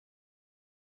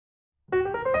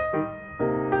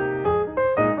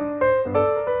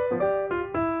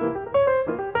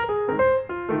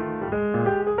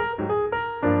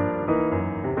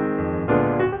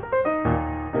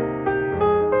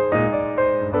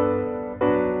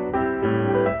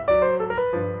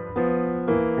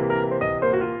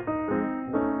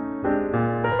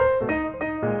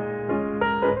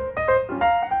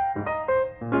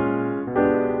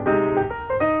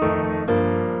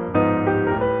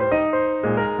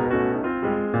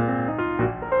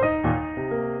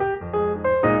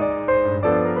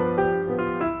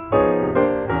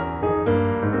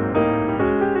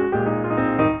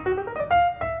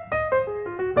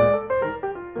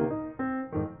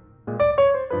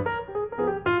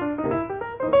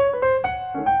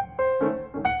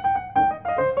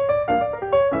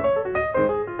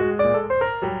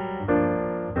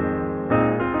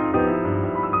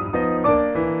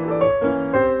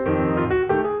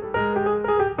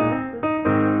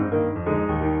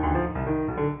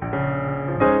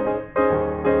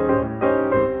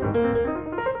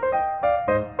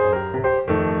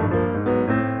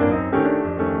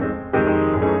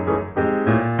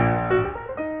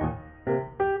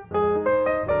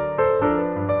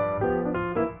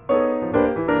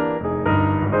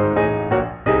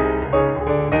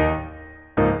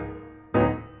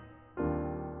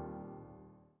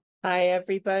Hi,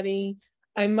 everybody.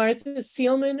 I'm Martha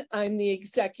Seelman. I'm the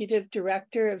Executive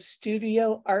Director of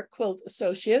Studio Art Quilt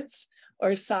Associates,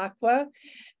 or SAQA,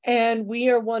 and we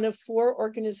are one of 4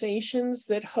 organizations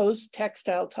that host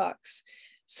Textile Talks.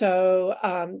 So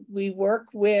we work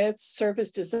with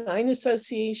Service Design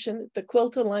Association, the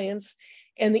Quilt Alliance,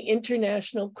 and the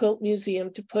International Quilt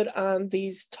Museum to put on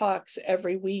these talks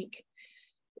every week.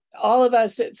 All of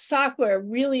us at SAQA are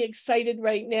really excited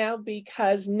right now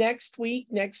because next week,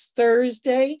 next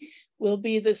Thursday, will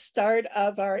be the start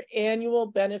of our annual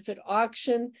benefit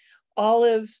auction. All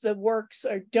of the works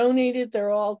are donated.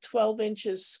 They're all 12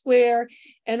 inches square,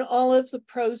 and all of the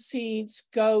proceeds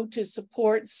go to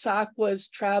support SAQA's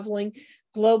Traveling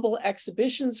Global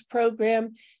Exhibitions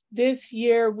program. This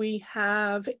year, we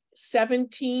have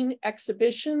 17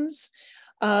 exhibitions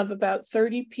of about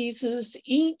 30 pieces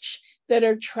each that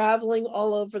are traveling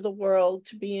all over the world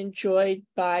to be enjoyed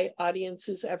by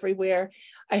audiences everywhere.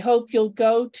 I hope you'll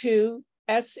go to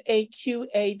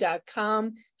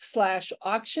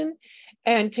saqa.com/auction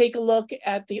and take a look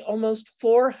at the almost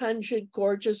 400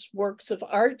 gorgeous works of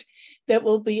art that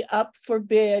will be up for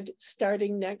bid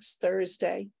starting next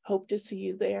Thursday. Hope to see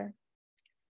you there.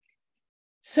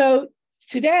 So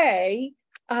today,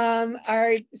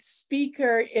 our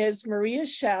speaker is Maria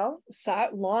Schell,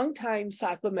 longtime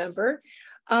SAQA member,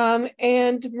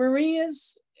 and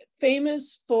Maria's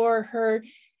famous for her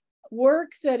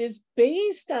work that is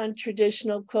based on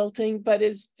traditional quilting, but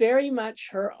is very much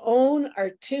her own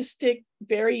artistic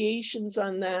variations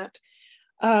on that.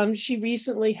 She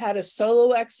recently had a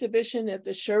solo exhibition at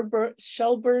the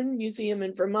Shelburne Museum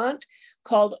in Vermont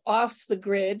called Off the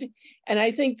Grid. And I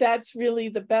think that's really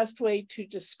the best way to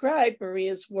describe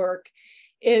Maria's work,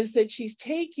 is that she's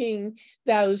taking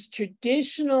those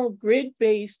traditional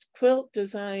grid-based quilt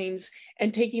designs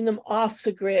and taking them off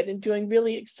the grid and doing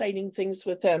really exciting things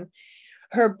with them.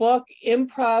 Her book,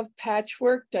 Improv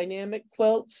Patchwork Dynamic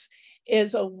Quilts,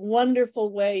 is a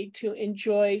wonderful way to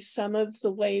enjoy some of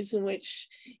the ways in which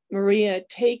Maria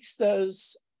takes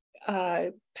those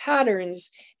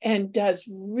patterns and does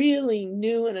really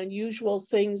new and unusual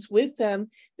things with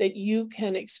them that you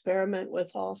can experiment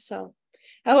with also.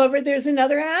 However, there's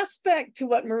another aspect to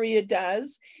what Maria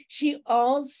does. She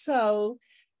also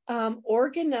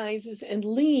organizes and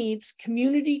leads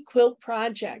community quilt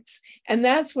projects. And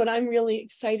that's what I'm really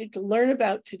excited to learn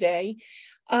about today,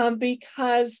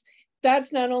 because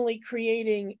that's not only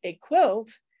creating a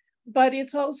quilt, but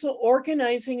it's also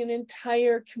organizing an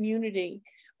entire community,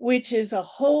 which is a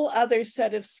whole other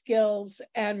set of skills.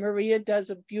 And Maria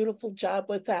does a beautiful job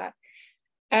with that.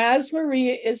 As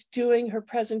Maria is doing her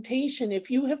presentation, if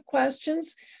you have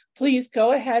questions, please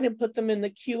go ahead and put them in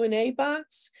the Q&A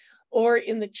box or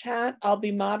in the chat. I'll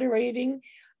be moderating.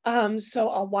 So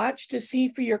I'll watch to see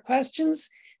for your questions.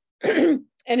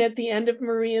 And at the end of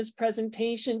Maria's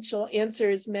presentation, she'll answer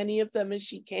as many of them as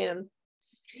she can.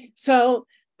 So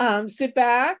sit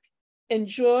back,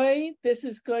 enjoy. This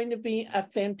is going to be a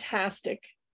fantastic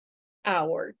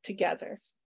hour together.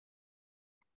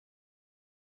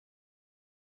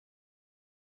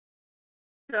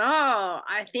 So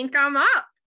I think I'm up.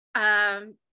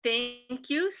 Thank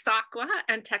you, SAQA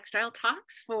and Textile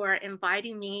Talks, for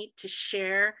inviting me to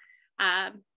share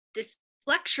this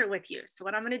lecture with you. So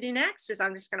what I'm going to do next is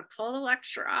I'm just going to pull the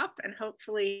lecture up, and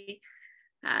hopefully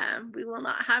we will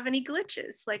not have any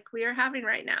glitches like we are having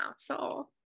right now. So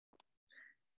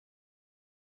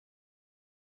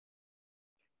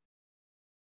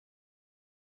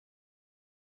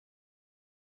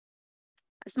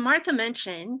as Martha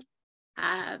mentioned,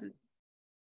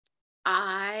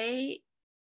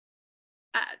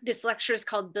 this lecture is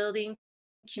called Building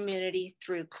Community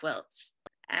Through Quilts.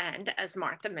 And as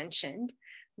Martha mentioned,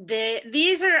 I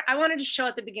wanted to show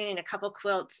at the beginning a couple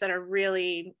quilts that are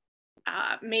really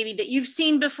maybe that you've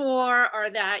seen before or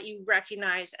that you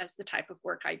recognize as the type of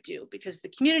work I do, because the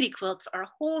community quilts are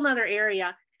a whole nother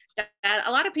area that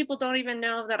a lot of people don't even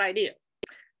know that I do.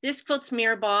 This quilt's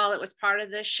Mirror Ball. It was part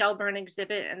of the Shelburne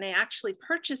exhibit, and they actually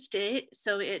purchased it.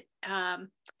 So it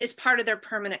is part of their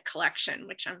permanent collection,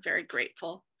 which I'm very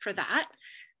grateful for that.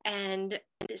 And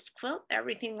this quilt,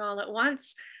 Everything All at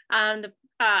Once, the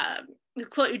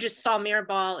quilt you just saw, Mirror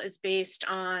Ball, is based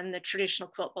on the traditional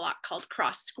quilt block called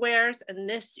Cross Squares. And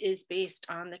this is based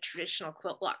on the traditional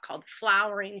quilt block called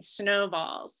Flowering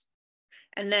Snowballs.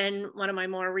 And then one of my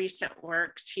more recent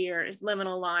works here is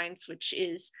Liminal Lines, which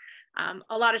is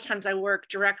a lot of times I work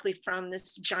directly from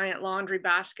this giant laundry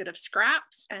basket of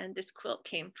scraps, and this quilt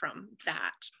came from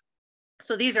that.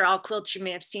 So these are all quilts you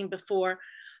may have seen before,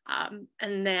 and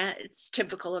that it's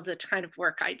typical of the kind of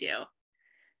work I do.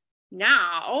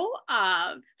 now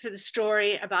for the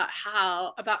story about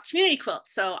community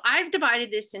quilts. So I've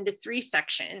divided this into 3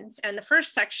 sections. And the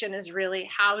first section is really,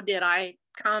 how did I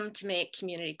come to make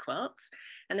community quilts?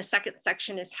 And the second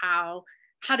section is how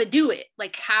to do it,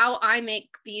 like how I make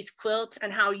these quilts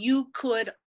and how you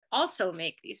could also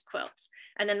make these quilts.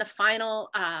 And then the final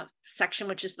section,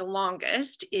 which is the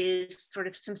longest, is sort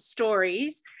of some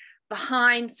stories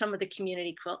behind some of the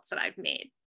community quilts that I've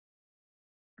made.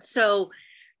 So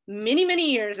many,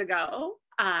 many years ago,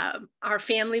 our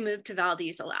family moved to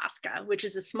Valdez, Alaska, which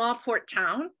is a small port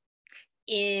town.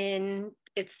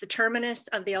 It's the terminus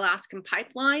of the Alaskan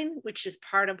pipeline, which is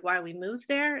part of why we moved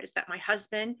there, is that my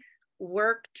husband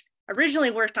originally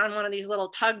worked on one of these little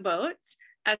tugboats,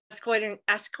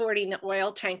 escorting the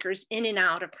oil tankers in and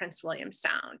out of Prince William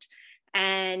Sound.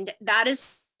 And that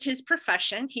is his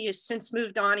profession. He has since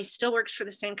moved on. He still works for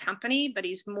the same company, but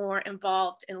he's more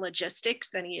involved in logistics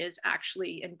than he is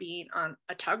actually in being on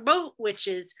a tugboat, which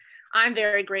is I'm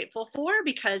very grateful for,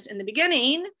 because in the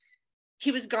beginning,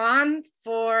 he was gone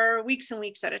for weeks and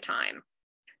weeks at a time.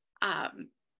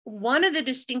 One of the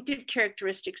distinctive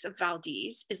characteristics of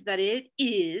Valdez is that it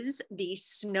is the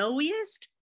snowiest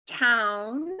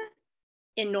town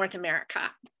in North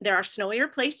America. There are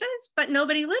snowier places, but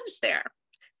nobody lives there.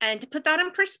 And to put that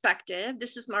in perspective,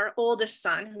 this is my oldest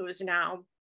son, who is now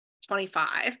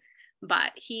 25,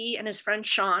 but he and his friend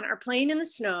Sean are playing in the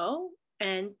snow.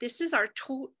 And this is our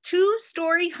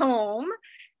 2-story home.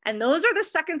 And those are the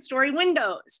 2nd-story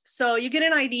windows. So you get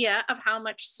an idea of how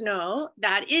much snow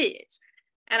that is.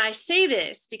 And I say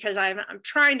this because I'm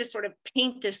trying to sort of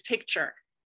paint this picture.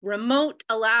 Remote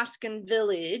Alaskan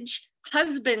village,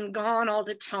 husband gone all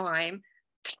the time,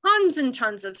 tons and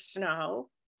tons of snow,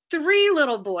 3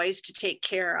 little boys to take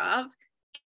care of.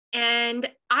 And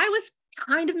I was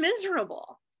kind of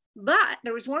miserable. But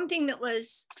there was one thing that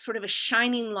was sort of a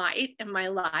shining light in my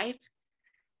life,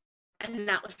 and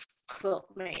that was quilt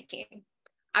making.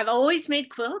 I've always made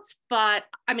quilts, but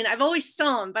I've always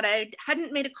sewn, but I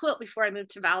hadn't made a quilt before I moved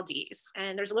to Valdez.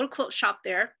 And there's a little quilt shop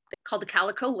there called the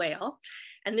Calico Whale.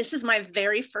 And this is my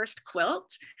very first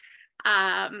quilt.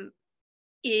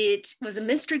 It was a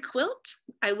mystery quilt.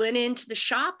 I went into the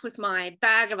shop with my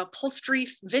bag of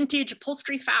vintage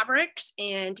upholstery fabrics,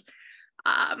 and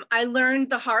I learned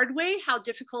the hard way how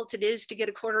difficult it is to get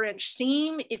a 1/4-inch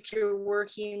seam if you're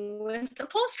working with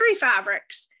upholstery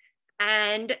fabrics.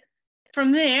 And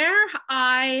from there,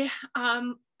 I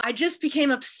just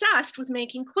became obsessed with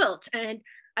making quilts. And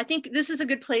I think this is a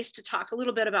good place to talk a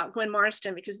little bit about Gwen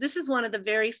Marston, because this is one of the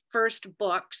very first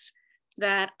books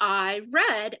that I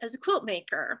read as a quilt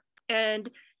maker. And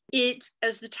it,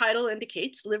 as the title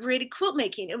indicates, liberated quilt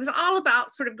making. It was all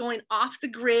about sort of going off the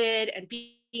grid and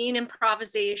being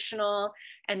improvisational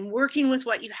and working with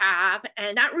what you have.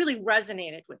 And that really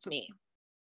resonated with me.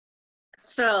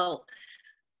 So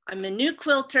I'm a new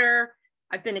quilter.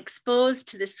 I've been exposed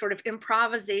to this sort of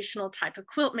improvisational type of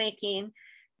quilt making.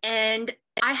 And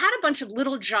I had a bunch of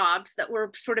little jobs that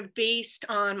were sort of based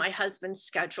on my husband's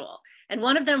schedule. And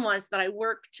one of them was that I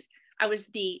was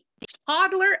the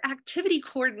toddler activity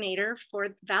coordinator for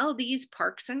Valdez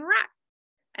Parks and Rec.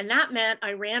 And that meant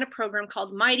I ran a program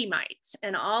called Mighty Mites.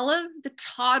 And all of the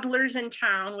toddlers in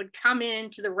town would come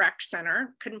into the rec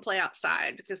center, couldn't play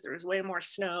outside because there was way more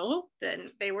snow,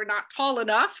 than they were not tall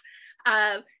enough.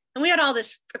 And we had all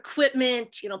this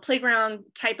equipment, playground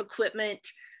type equipment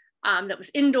that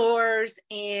was indoors.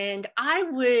 And I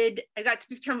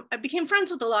became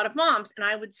friends with a lot of moms, and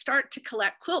I would start to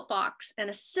collect quilt blocks and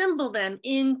assemble them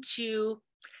into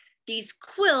these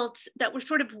quilts that were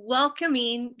sort of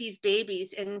welcoming these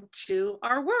babies into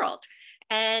our world.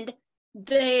 And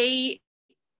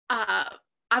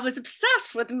I was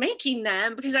obsessed with making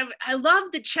them because I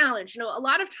love the challenge. A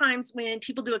lot of times when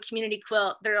people do a community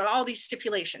quilt, there are all these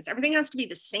stipulations. Everything has to be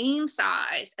the same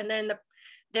size. And then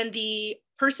the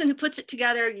person who puts it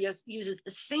together uses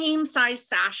the same size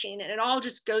sashing, and it all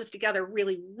just goes together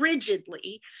really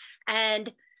rigidly.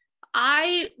 And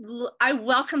I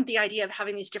welcomed the idea of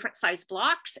having these different size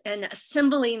blocks and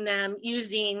assembling them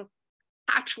using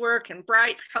patchwork and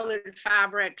bright colored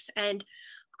fabrics. And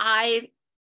I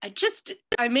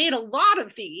made a lot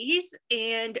of these,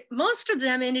 and most of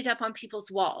them ended up on people's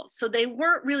walls. So they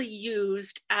weren't really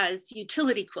used as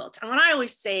utility quilts. And what I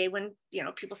always say when,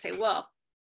 people say, well,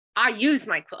 I use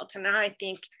my quilts, and I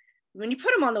think when you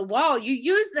put them on the wall, you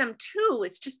use them too.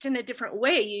 It's just in a different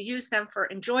way. You use them for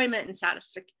enjoyment and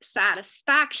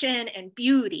satisfaction and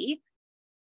beauty.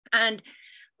 And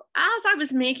as I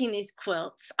was making these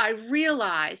quilts, I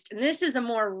realized, and this is a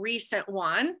more recent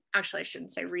one, actually, I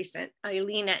shouldn't say recent.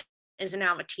 Alina is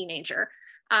now a teenager.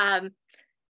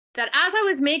 that as I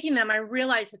was making them, I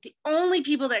realized that the only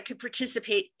people that could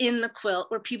participate in the quilt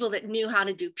were people that knew how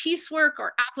to do piecework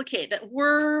or applique, that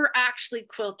were actually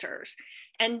quilters.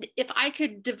 And if I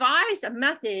could devise a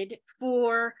method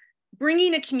for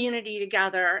bringing a community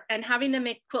together and having them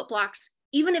make quilt blocks,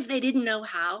 even if they didn't know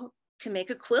how to make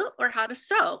a quilt or how to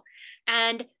sew.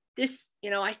 And this, you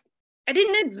know, I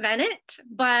didn't invent it,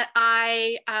 but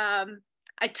I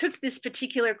took this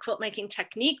particular quilt making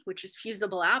technique, which is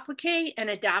fusible applique, and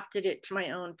adapted it to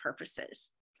my own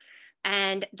purposes.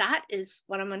 And that is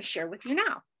what I'm going to share with you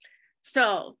now.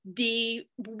 So the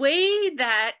way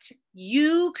that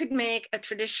you could make a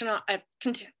traditional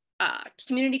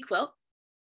community quilt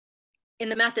in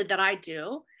the method that I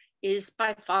do is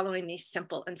by following these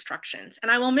simple instructions.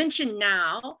 And I will mention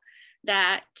now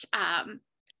that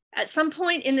at some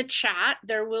point in the chat,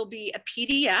 there will be a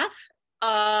PDF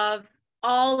of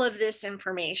all of this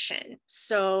information.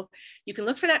 So you can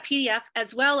look for that PDF,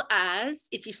 as well as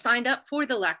if you signed up for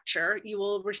the lecture, you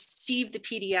will receive the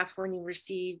PDF when you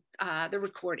receive the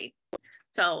recording.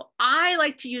 So I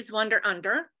like to use Wonder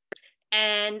Under,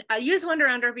 and I use Wonder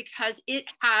Under because it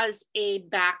has a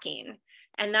backing,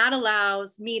 and that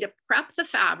allows me to prep the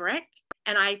fabric.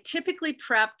 And I typically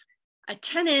prep a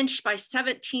 10-inch by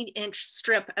 17-inch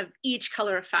strip of each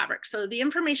color of fabric. So the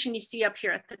information you see up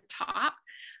here at the top,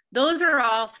 those are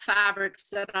all fabrics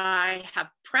that I have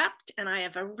prepped and I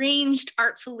have arranged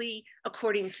artfully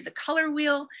according to the color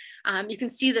wheel. You can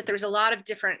see that there's a lot of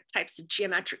different types of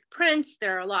geometric prints.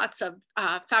 There are lots of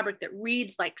fabric that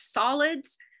reads like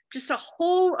solids, just a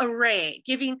whole array,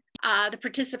 giving the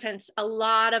participants a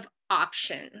lot of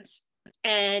options.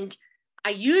 And I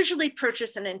usually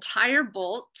purchase an entire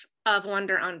bolt of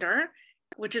Wonder Under,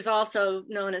 which is also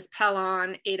known as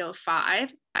Pellon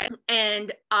 805.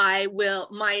 And I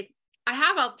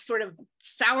have a sort of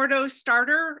sourdough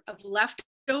starter of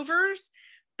leftovers,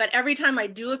 but every time I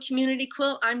do a community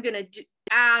quilt, I'm going to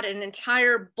add an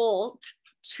entire bolt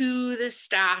to the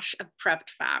stash of prepped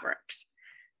fabrics.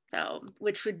 So,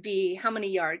 which would be, how many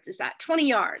yards is that? 20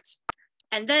 yards.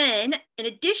 And then in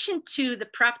addition to the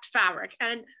prepped fabric,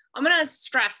 and I'm going to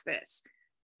stress this,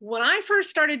 when I first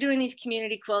started doing these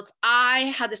community quilts,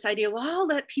 I had this idea, well, I'll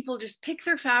let people just pick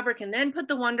their fabric and then put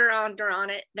the Wonder Under on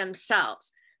it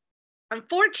themselves.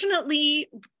 Unfortunately,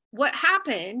 what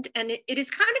happened, and it is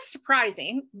kind of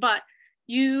surprising, but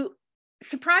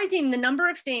surprising the number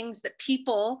of things that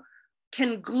people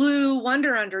can glue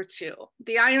Wonder Under to.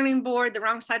 The ironing board, the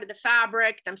wrong side of the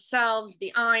fabric, themselves,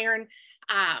 the iron.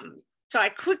 So I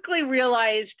quickly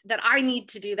realized that I need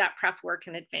to do that prep work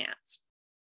in advance.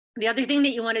 The other thing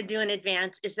that you want to do in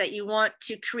advance is that you want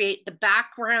to create the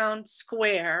background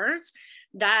squares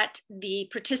that the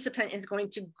participant is going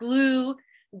to glue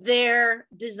their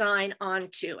design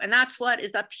onto. And that's what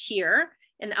is up here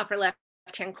in the upper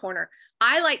left-hand corner.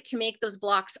 I like to make those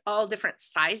blocks all different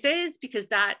sizes because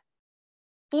that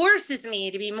forces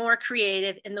me to be more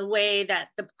creative in the way that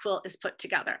the quilt is put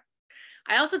together.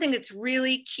 I also think it's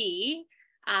really key,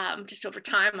 just over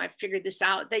time, I've figured this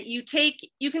out, that you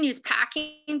can use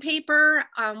packing paper.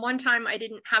 One time I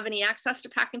didn't have any access to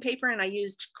packing paper and I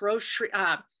used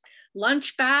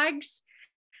lunch bags.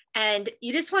 And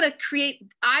you just want to create,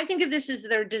 I think of this as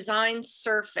their design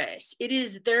surface. It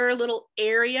is their little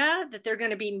area that they're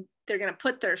going to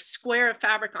put their square of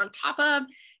fabric on top of,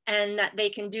 and that they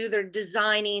can do their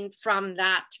designing from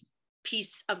that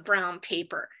piece of brown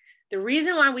paper. The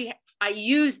reason why I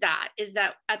use that is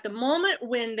that at the moment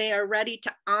when they are ready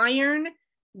to iron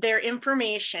their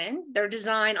information, their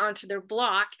design onto their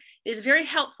block, it is very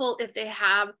helpful if they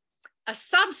have a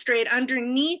substrate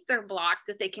underneath their block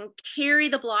that they can carry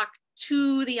the block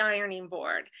to the ironing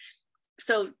board.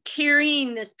 So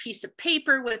carrying this piece of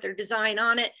paper with their design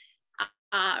on it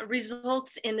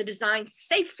results in the design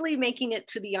safely making it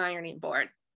to the ironing board.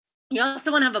 You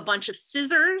also want to have a bunch of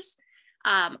scissors.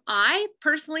 I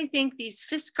personally think these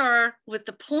Fiskar with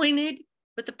the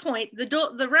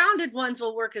rounded ones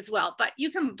will work as well, but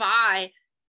you can buy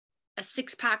a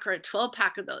 6-pack or a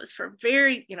 12-pack of those for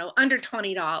very, under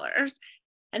 $20.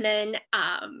 And then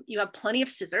you have plenty of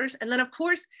scissors. And then of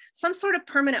course, some sort of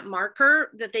permanent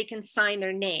marker that they can sign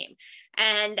their name.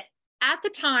 And at the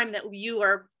time that you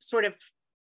are sort of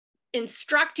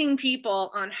instructing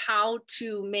people on how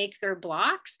to make their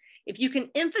blocks, if you can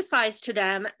emphasize to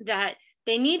them that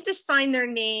they need to sign their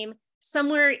name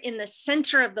somewhere in the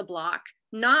center of the block,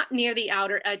 not near the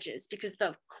outer edges, because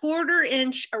the 1/4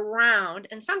 inch around,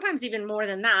 and sometimes even more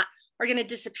than that, are going to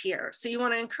disappear. So you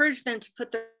want to encourage them to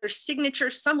put their signature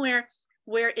somewhere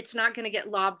where it's not going to get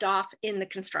lobbed off in the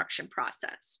construction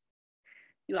process.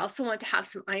 You also want to have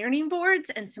some ironing boards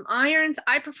and some irons.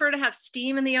 I prefer to have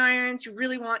steam in the irons. You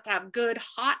really want to have good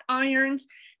hot irons.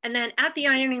 And then at the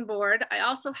ironing board, I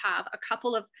also have a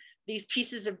couple of these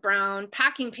pieces of brown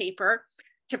packing paper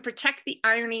to protect the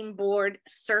ironing board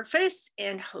surface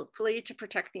and hopefully to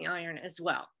protect the iron as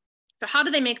well. So how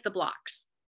do they make the blocks?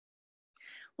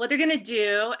 What they're going to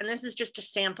do, and this is just a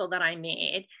sample that I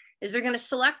made, is they're going to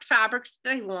select fabrics that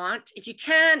they want. If you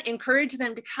can, encourage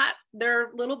them to cut their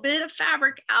little bit of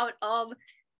fabric out of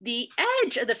the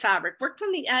edge of the fabric, work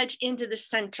from the edge into the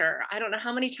center. I don't know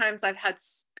how many times I've had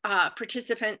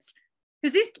participants,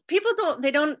 because these people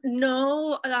don't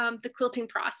know the quilting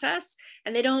process,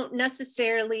 and they don't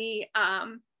necessarily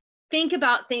think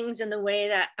about things in the way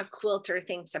that a quilter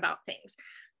thinks about things.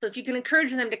 So if you can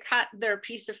encourage them to cut their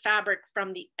piece of fabric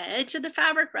from the edge of the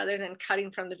fabric rather than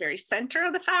cutting from the very center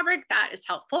of the fabric, that is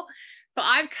helpful. So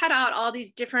I've cut out all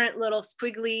these different little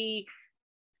squiggly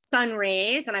sun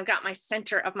rays, and I've got my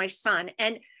center of my sun.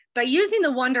 And by using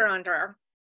the Wonder Under,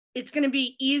 it's going to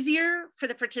be easier for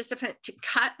the participant to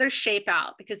cut their shape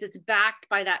out because it's backed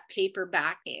by that paper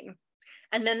backing.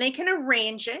 And then they can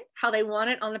arrange it how they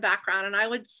want it on the background. And I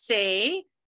would say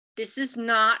this is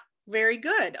not very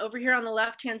good. Over here on the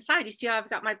left-hand side, you see how I've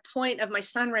got my point of my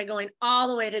sun ray going all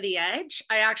the way to the edge.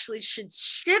 I actually should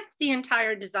shift the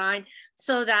entire design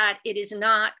so that it is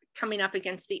not coming up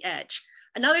against the edge.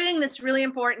 Another thing that's really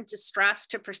important to stress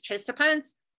to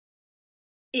participants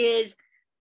is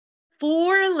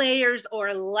 4 layers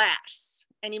or less.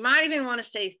 And you might even want to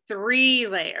say 3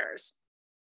 layers.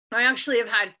 I actually have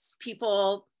had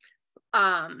people,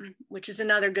 which is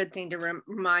another good thing to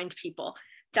remind people,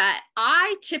 that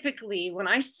I typically, when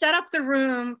I set up the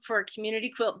room for a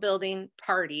community quilt building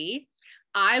party,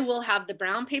 I will have the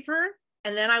brown paper,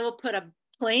 and then I will put a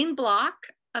plain block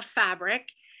of fabric,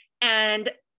 and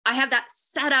I have that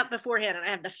set up beforehand, and I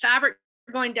have the fabric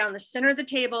going down the center of the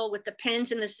table with the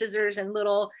pins and the scissors and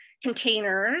little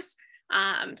containers,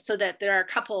 so that there are a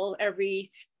couple every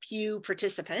few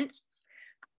participants.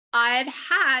 I've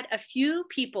had a few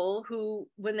people who,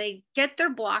 when they get their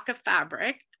block of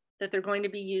fabric that they're going to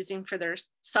be using for their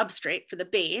substrate, for the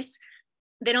base,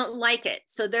 they don't like it.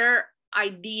 So their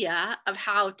idea of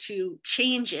how to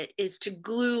change it is to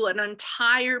glue an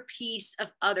entire piece of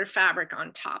other fabric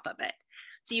on top of it.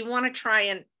 So you want to try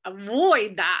and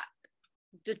avoid that,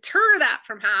 deter that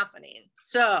from happening.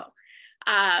 So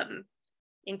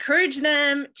encourage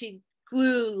them to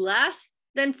glue less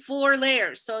than 4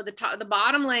 layers. So the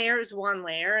bottom layer is 1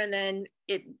 layer, and then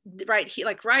right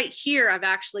here, I've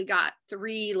actually got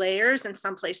 3 layers, and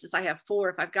some places I have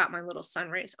 4 if I've got my little sun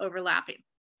rays overlapping.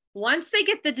 Once they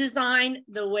get the design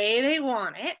the way they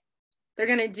want it, they're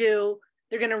going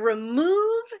to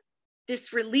remove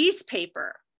this release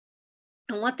paper.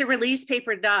 And what the release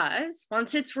paper does,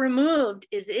 once it's removed,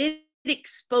 is it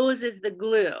exposes the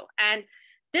glue. And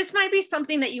this might be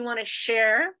something that you want to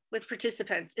share with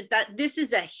participants, is that this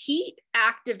is a heat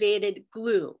activated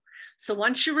glue. So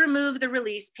once you remove the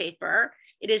release paper,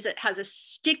 it has a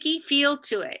sticky feel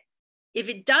to it. If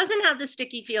it doesn't have the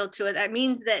sticky feel to it, that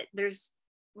means that there's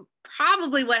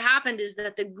probably what happened is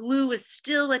that the glue is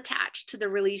still attached to the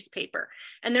release paper.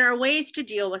 And there are ways to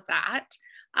deal with that,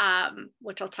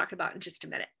 which I'll talk about in just a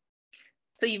minute.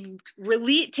 So you've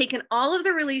taken all of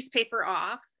the release paper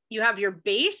off. You have your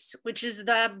base, which is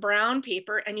the brown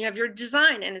paper, and you have your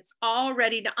design, and it's all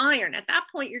ready to iron. At that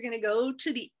point, you're going to go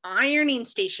to the ironing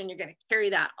station. You're going to carry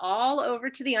that all over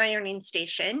to the ironing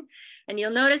station. And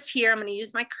you'll notice here, I'm going to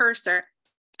use my cursor.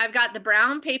 I've got the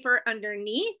brown paper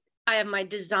underneath. I have my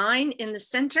design in the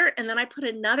center, and then I put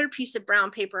another piece of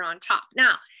brown paper on top.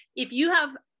 Now, if you have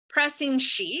pressing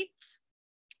sheets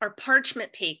or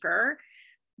parchment paper,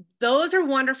 those are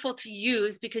wonderful to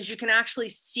use because you can actually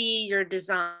see your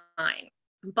design.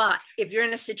 But if you're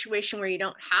in a situation where you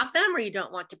don't have them or you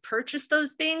don't want to purchase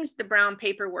those things, the brown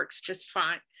paper works just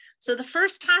fine. So the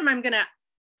first time I'm going to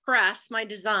press my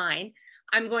design,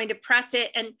 I'm going to press it.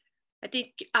 And I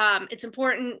think it's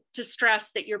important to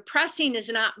stress that your pressing is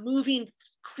not moving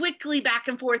quickly back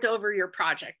and forth over your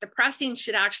project. The pressing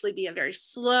should actually be a very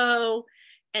slow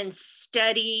and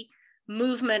steady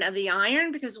movement of the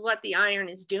iron, because what the iron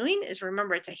is doing is,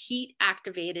 remember, it's a heat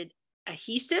activated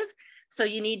adhesive. So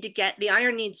the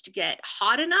iron needs to get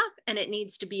hot enough, and it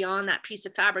needs to be on that piece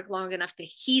of fabric long enough to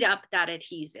heat up that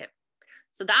adhesive.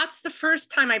 So that's the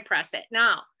first time I press it.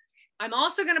 Now, I'm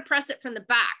also going to press it from the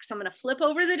back. So I'm going to flip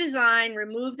over the design,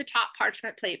 remove the top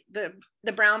parchment plate,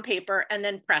 the brown paper, and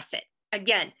then press it.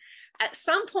 Again, at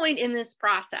some point in this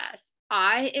process,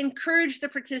 I encourage the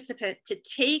participant to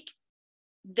take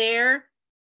their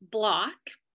block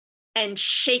and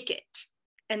shake it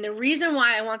And the reason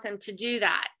why I want them to do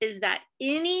that is that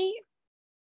any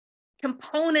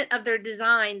component of their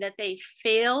design that they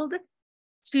failed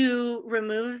to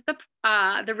remove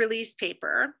the release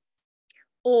paper,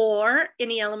 or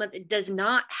any element that does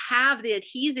not have the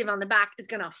adhesive on the back, is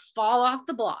going to fall off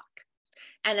the block.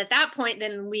 And at that point,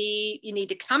 then you need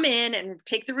to come in and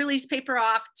take the release paper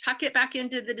off, tuck it back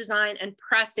into the design, and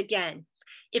press again.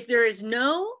 If there is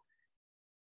no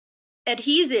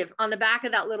adhesive on the back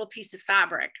of that little piece of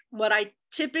fabric, what I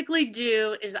typically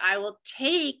do is I will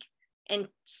take and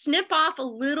snip off a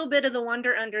little bit of the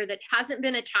Wonder Under that hasn't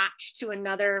been attached to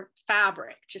another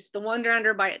fabric, just the Wonder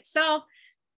Under by itself,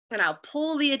 and I'll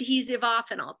pull the adhesive off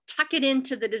and I'll tuck it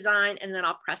into the design, and then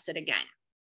I'll press it again.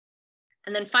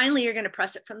 And then finally, you're going to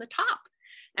press it from the top.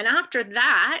 And after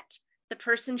that, the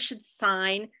person should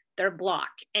sign their block.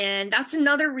 And that's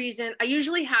another reason I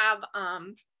usually have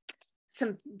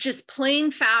some just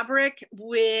plain fabric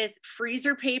with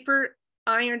freezer paper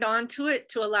ironed onto it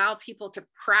to allow people to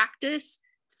practice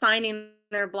signing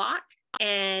their block.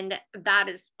 And that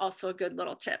is also a good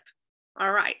little tip.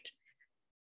 All right.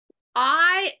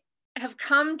 I have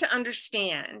come to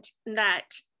understand that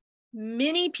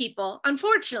many people,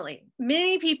 unfortunately,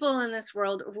 many people in this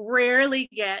world rarely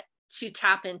get to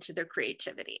tap into their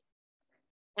creativity.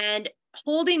 And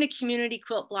holding a community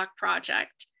quilt block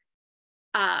project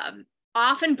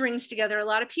often brings together a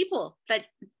lot of people that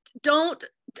don't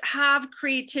have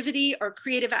creativity or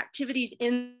creative activities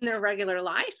in their regular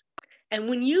life. And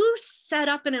when you set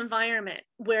up an environment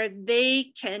where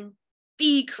they can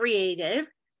be creative,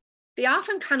 they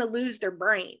often kind of lose their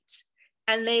brains.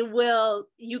 And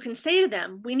you can say to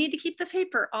them, we need to keep the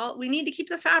paper we need to keep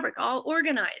the fabric all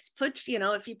organized.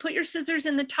 If you put your scissors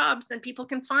in the tubs, then people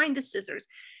can find the scissors.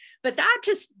 But that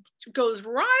just goes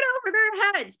right over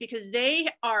their heads because they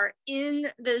are in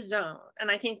the zone.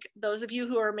 And I think those of you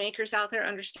who are makers out there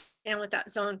understand what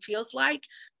that zone feels like.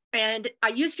 And I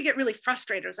used to get really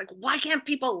frustrated. I was like, why can't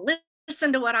people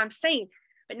listen to what I'm saying?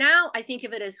 But now I think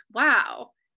of it as, wow,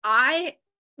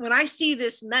 when I see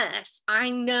this mess,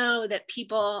 I know that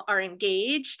people are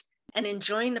engaged and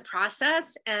enjoying the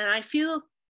process. And I feel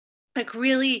like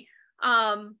really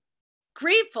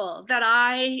grateful that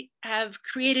I have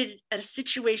created a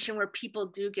situation where people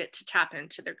do get to tap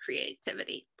into their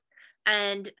creativity.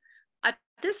 And at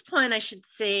this point, I should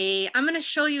say, I'm going to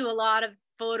show you a lot of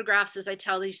photographs as I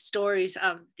tell these stories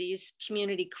of these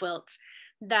community quilts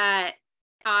that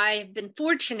I've been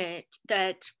fortunate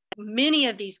that many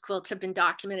of these quilts have been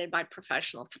documented by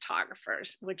professional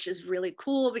photographers, which is really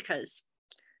cool because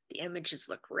the images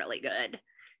look really good.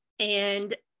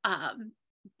 And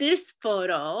this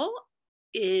photo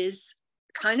is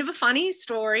kind of a funny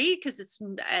story because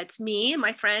it's me and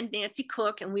my friend Nancy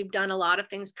Cook, and we've done a lot of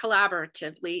things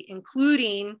collaboratively,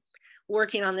 including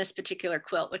working on this particular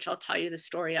quilt, which I'll tell you the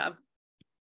story of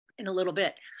in a little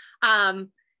bit.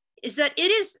 Is that it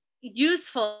is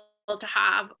useful to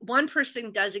have one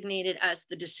person designated as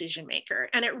the decision maker,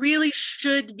 and it really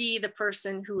should be the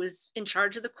person who is in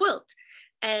charge of the quilt.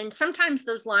 And sometimes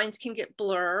those lines can get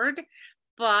blurred,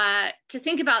 but to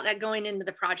think about that going into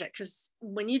the project, because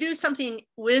when you do something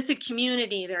with the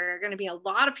community, there are going to be a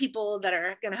lot of people that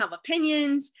are going to have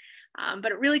opinions,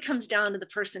 but it really comes down to the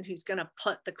person who's going to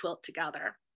put the quilt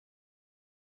together.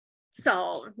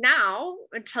 So now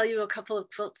I'll tell you a couple of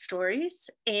quilt stories.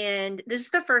 And this is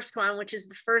the first one, which is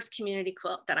the first community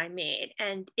quilt that I made.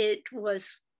 And it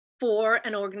was for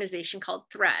an organization called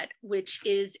Thread, which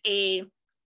is it's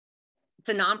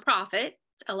a nonprofit,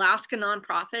 Alaska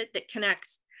nonprofit that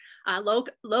connects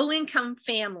low-income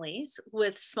families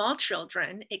with small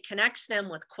children. It connects them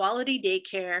with quality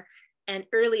daycare and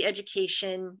early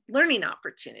education learning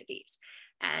opportunities.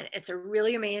 And it's a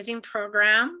really amazing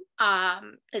program.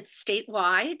 It's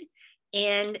statewide.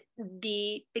 And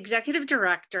the executive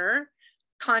director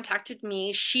contacted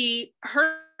me.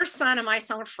 Her son and my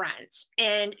son were friends.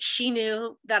 And she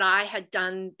knew that I had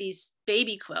done these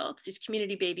baby quilts, these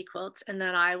community baby quilts, and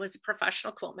that I was a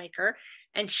professional quilt maker.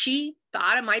 And she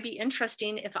thought it might be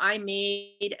interesting if I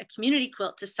made a community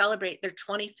quilt to celebrate their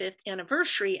 25th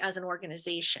anniversary as an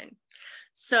organization.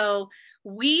 So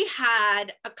we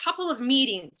had a couple of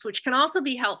meetings, which can also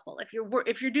be helpful if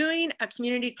you're doing a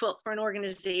community quilt for an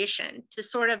organization, to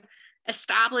sort of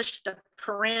establish the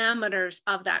parameters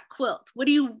of that quilt. What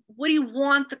do you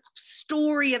want the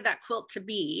story of that quilt to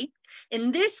be?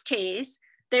 In this case,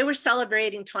 they were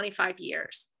celebrating 25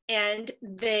 years, and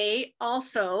they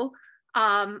also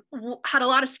had a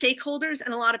lot of stakeholders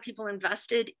and a lot of people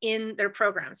invested in their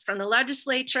programs, from the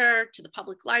legislature to the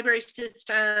public library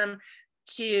system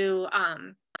to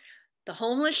the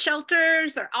homeless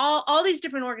shelters. They're all these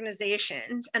different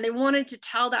organizations, and they wanted to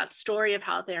tell that story of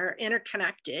how they're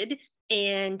interconnected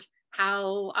and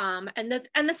how and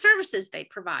the services they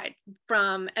provide,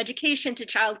 from education to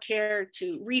childcare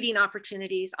to reading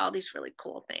opportunities, all these really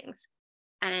cool things.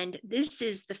 And this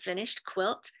is the finished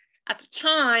quilt. At the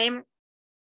time,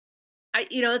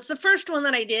 it's the first one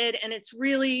that I did, and it's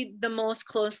really the most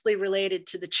closely related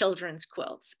to the children's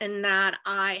quilts, in that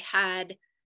I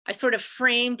sort of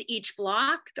framed each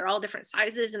block. They're all different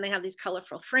sizes and they have these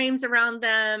colorful frames around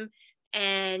them.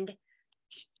 And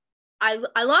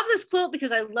I love this quilt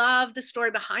because I love the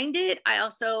story behind it. I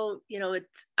also,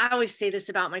 I always say this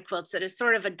about my quilts, that it's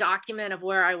sort of a document of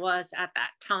where I was at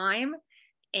that time,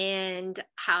 and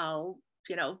how,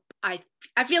 I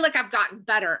feel like I've gotten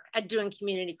better at doing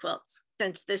community quilts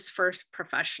since this first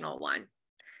professional one.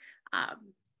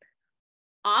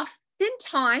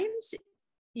 Oftentimes,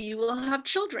 you will have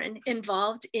children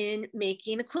involved in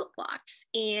making the quilt blocks,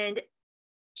 and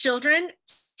children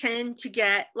tend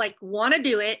to want to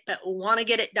do it, but want to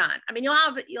get it done. I mean, you'll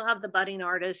have the budding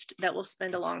artist that will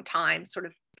spend a long time sort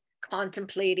of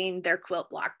contemplating their quilt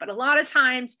block, but a lot of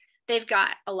times they've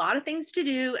got a lot of things to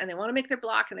do and they want to make their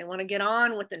block and they want to get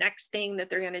on with the next thing that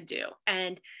they're going to do.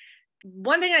 And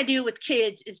one thing I do with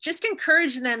kids is just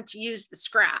encourage them to use the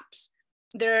scraps.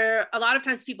 A lot of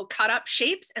times people cut up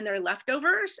shapes and they're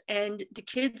leftovers, and the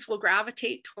kids will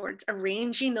gravitate towards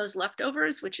arranging those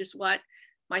leftovers, which is what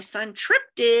my son Trip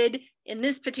did in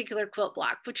this particular quilt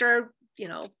block, which are,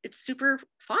 it's super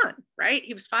fun, right?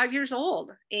 He was 5 years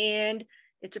old, and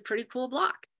it's a pretty cool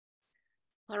block.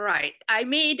 All right, I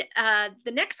made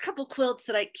the next couple quilts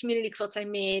community quilts I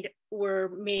made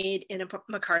were made in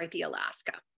McCarthy,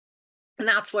 Alaska. And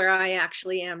that's where I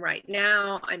actually am right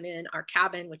now. I'm in our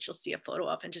cabin, which you'll see a photo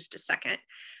of in just a second.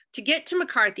 To get to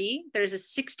McCarthy, there's a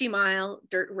 60-mile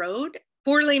dirt road,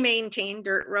 poorly maintained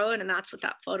dirt road, and that's what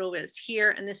that photo is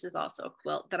here. And this is also a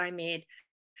quilt that I made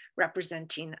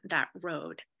representing that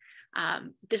road.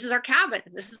 This is our cabin.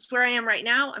 This is where I am right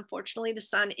now. Unfortunately, the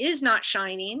sun is not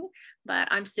shining, but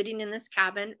I'm sitting in this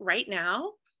cabin right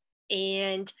now.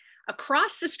 And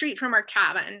across the street from our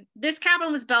cabin, this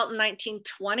cabin was built in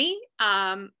 1920.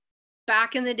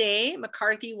 Back in the day,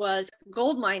 McCarthy was a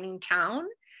gold mining town.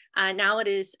 Now it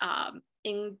is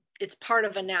it's part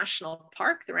of a national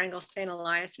park, the Wrangell St.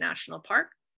 Elias National Park.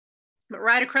 But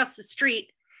right across the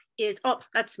street is,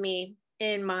 that's me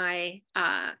in my,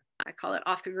 I call it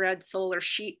off the grid solar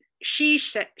she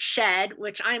shed,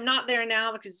 which I'm not there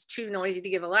now because it's too noisy to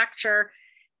give a lecture.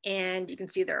 And you can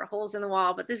see there are holes in the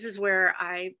wall, but this is where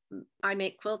I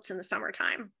make quilts in the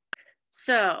summertime.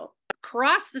 So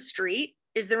across the street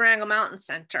is the Wrangell Mountain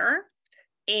Center.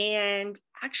 And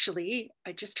actually,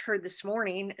 I just heard this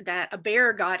morning that a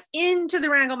bear got into the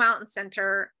Wrangell Mountain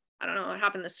Center. I don't know what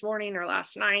happened this morning or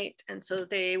last night. And so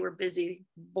they were busy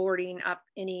boarding up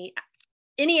any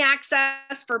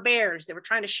access for bears. They were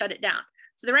trying to shut it down.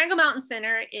 So the Wrangell Mountain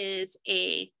Center is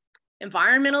a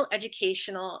environmental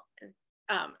educational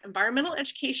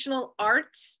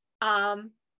arts.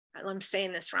 I'm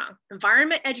saying this wrong.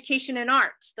 Environment, education, and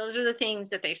arts. Those are the things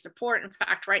that they support. In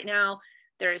fact, right now,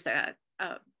 there's a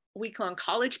week-long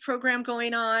college program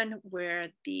going on where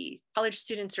the college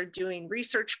students are doing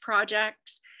research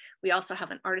projects. We also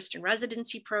have an artist in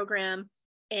residency program.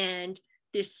 And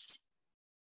this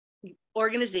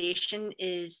organization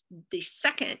is the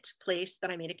second place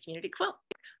that I made a community quilt.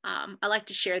 I like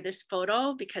to share this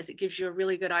photo because it gives you a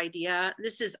really good idea.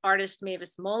 This is artist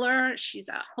Mavis Muller. She's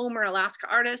a Homer, Alaska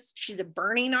artist. She's a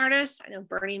Burning artist. I know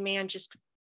Burning Man just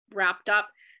wrapped up.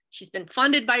 She's been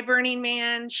funded by Burning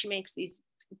Man. She makes these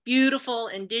beautiful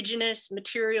indigenous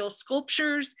material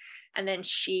sculptures, and then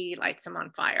she lights them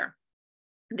on fire.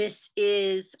 This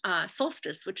is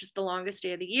solstice, which is the longest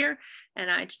day of the year. And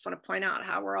I just want to point out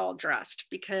how we're all dressed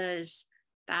because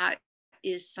that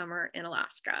is summer in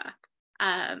Alaska.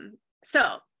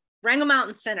 So Wrangell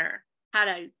Mountain Center had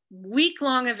a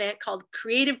week-long event called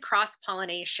Creative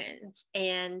Cross-Pollinations.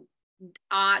 And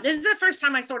this is the first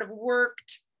time I sort of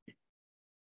worked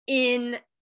live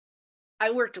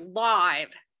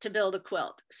to build a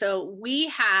quilt. So we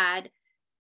had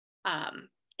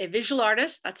a visual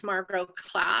artist, that's Margot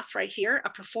Class right here,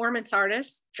 a performance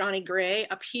artist, Johnny Gray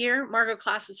up here, Margot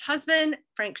Class's husband,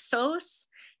 Frank Sos,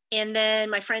 and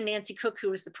then my friend Nancy Cook, who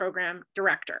was the program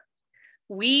director.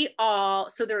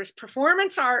 So there's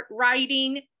performance art,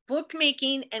 writing,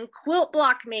 bookmaking, and quilt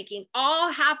block making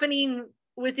all happening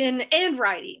within, and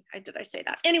writing. Did I say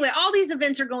that? Anyway, all these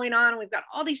events are going on. We've got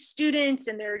all these students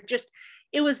and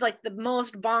it was like the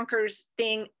most bonkers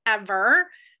thing ever.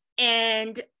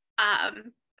 And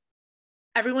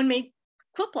everyone made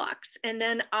quilt blocks. And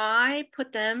then I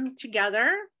put them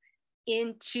together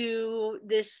into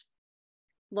this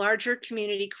larger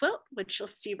community quilt, which you'll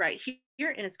see right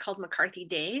here, and it's called McCarthy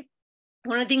Day.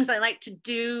 One of the things I like to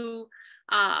do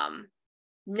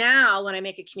now when I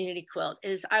make a community quilt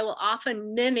is I will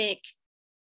often mimic,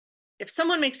 if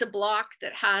someone makes a block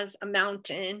that has a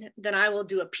mountain, then I will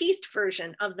do a pieced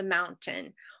version of the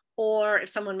mountain. Or if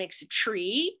someone makes a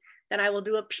tree, then I will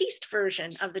do a pieced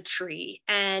version of the tree.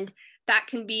 And that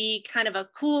can be kind of a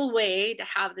cool way to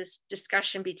have this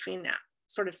discussion between that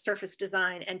sort of surface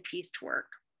design and pieced work.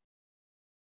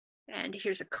 And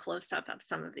here's a close-up of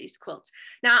some of these quilts.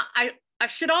 Now, I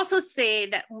should also say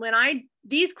that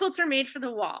these quilts are made for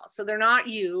the wall, so they're not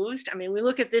used. I mean, we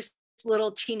look at this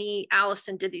little teeny,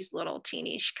 Allison did these little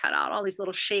teeny, she cut out all these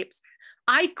little shapes.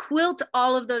 I quilt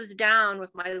all of those down with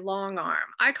my long arm.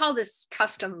 I call this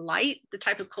custom light, the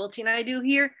type of quilting I do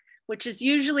here, which is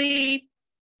usually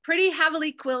pretty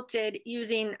heavily quilted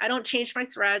using, I don't change my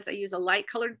threads. I use a light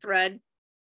colored thread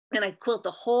and I quilt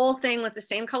the whole thing with the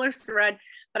same color thread,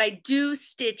 but I do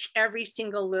stitch every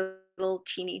single little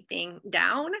teeny thing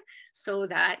down so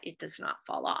that it does not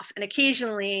fall off. And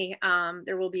occasionally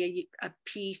there will be a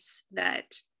piece that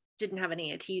didn't have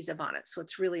any adhesive on it. So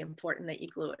it's really important that you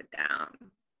glue it down.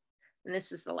 And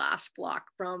this is the last block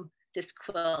from this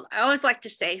quilt. I always like to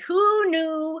say, who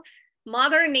knew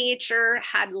Mother Nature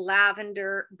had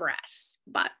lavender breasts?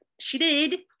 But she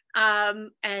did.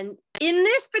 And in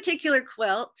this particular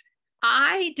quilt,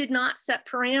 I did not set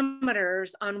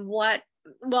parameters on what,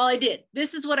 well, I did.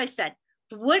 This is what I said.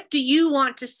 What do you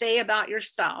want to say about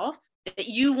yourself that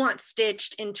you want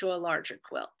stitched into a larger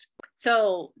quilt?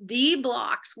 So the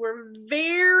blocks were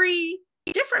very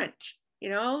different. You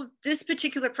know, this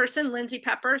particular person, Lindsay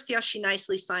Pepper, see how she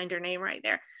nicely signed her name right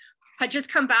there, had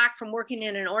just come back from working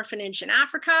in an orphanage in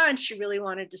Africa, and she really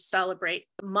wanted to celebrate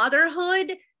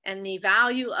motherhood and the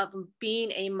value of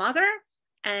being a mother.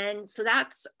 And so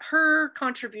that's her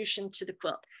contribution to the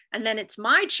quilt. And then it's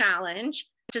my challenge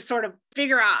to sort of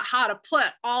figure out how to put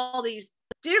all these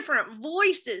different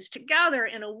voices together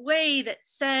in a way that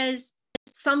says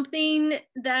something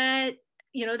that,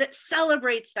 you know, that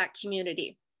celebrates that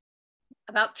community.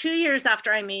 About 2 years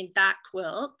after I made that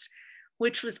quilt,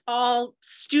 which was all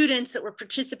students that were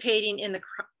participating in the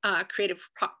Creative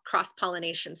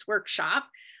Cross-Pollinations workshop,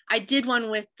 I did one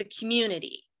with the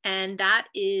community. And that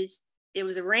is, it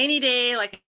was a rainy day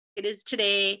like it is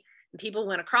today. And people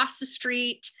went across the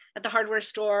street at the hardware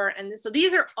store. And so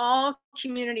these are all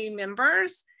community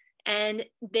members, and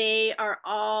they are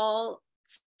all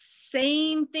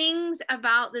saying things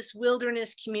about this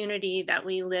wilderness community that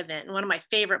we live in. One of my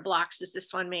favorite blocks is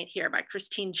this one made here by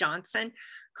Christine Johnson,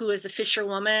 who is a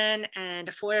fisherwoman and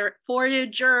a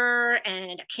forager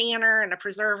and a canner and a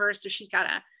preserver. So she's got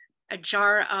a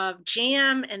jar of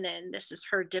jam, and then this is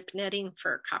her dip netting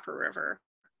for Copper River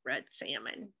red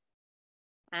salmon.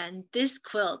 And this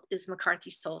quilt is McCarthy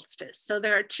Solstice. So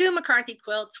there are two McCarthy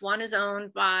quilts. One is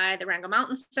owned by the Wrangell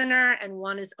Mountain Center and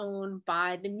one is owned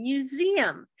by the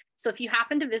museum. So if you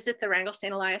happen to visit the Wrangell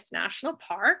St. Elias National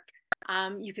Park,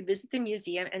 you could visit the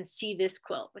museum and see this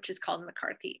quilt, which is called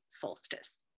McCarthy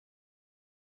Solstice.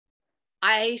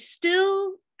 I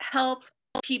still help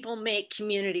people make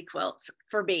community quilts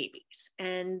for babies.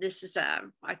 And this is,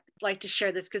 I'd like to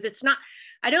share this because it's not,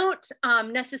 I don't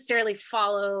necessarily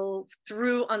follow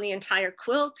through on the entire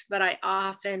quilt, but I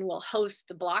often will host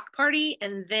the block party,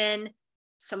 and then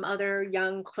some other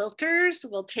young quilters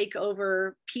will take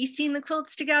over piecing the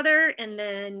quilts together. And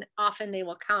then often they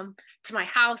will come to my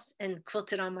house and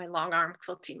quilt it on my long arm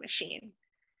quilting machine.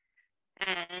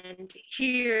 And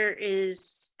here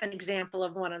is an example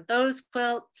of one of those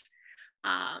quilts.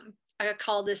 I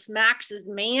call this Max's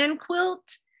Man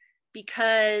quilt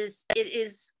because it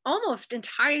is almost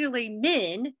entirely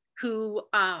men who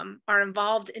are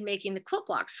involved in making the quilt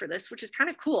blocks for this, which is kind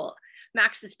of cool.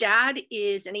 Max's dad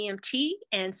is an EMT,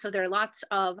 and so there are lots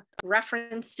of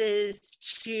references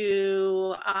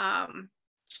to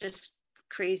just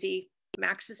crazy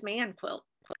Max's Man quilt.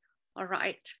 All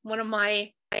right, one of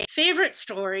my favorite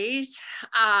stories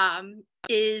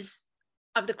is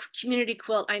of the community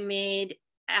quilt I made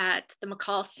at the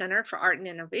McColl Center for Art and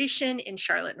Innovation in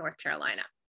Charlotte, North Carolina.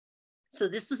 So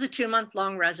this was a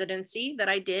 2-month-long residency that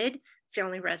I did. It's the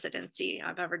only residency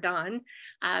I've ever done.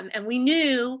 And we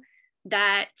knew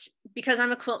that because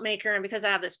I'm a quilt maker and because I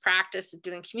have this practice of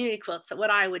doing community quilts, that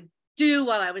what I would do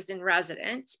while I was in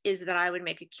residence is that I would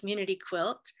make a community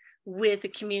quilt with a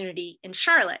community in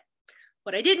Charlotte.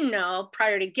 What I didn't know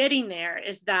prior to getting there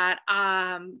is that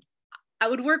I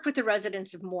would work with the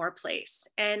residents of Moore Place.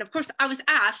 And of course, I was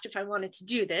asked if I wanted to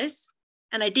do this,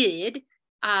 and I did.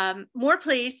 More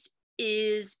Place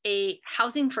is a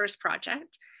housing first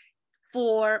project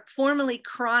for formerly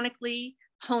chronically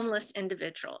homeless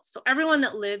individuals. So everyone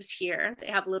that lives here, they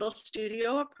have little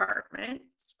studio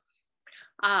apartments,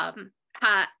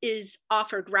 is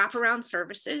offered wraparound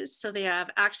services. So they have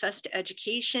access to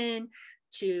education,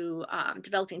 to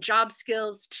developing job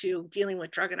skills, to dealing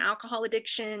with drug and alcohol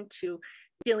addiction, to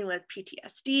dealing with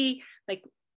PTSD. Like,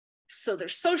 so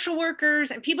there's social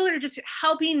workers and people that are just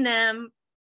helping them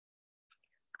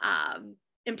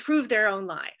improve their own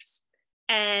lives.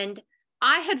 And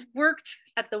I had worked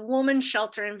at the woman's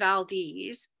shelter in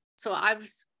Valdez. So I'd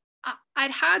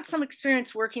had some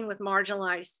experience working with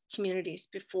marginalized communities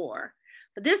before,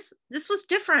 but this was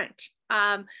different.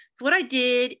 So what I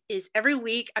did is every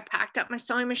week I packed up my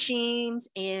sewing machines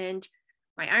and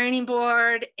my ironing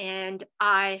board, and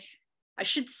I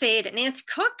should say that Nancy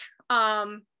Cook,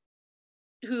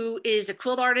 who is a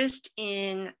quilt artist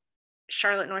in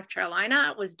Charlotte, North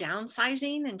Carolina, was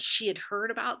downsizing, and she had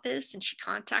heard about this, and she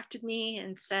contacted me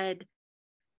and said,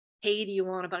 "Hey, do you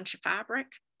want a bunch of fabric?"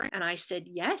 And I said,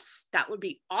 "Yes, that would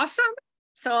be awesome."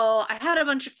 So I had a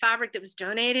bunch of fabric that was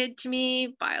donated to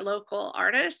me by a local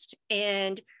artist,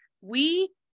 and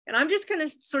I'm just going to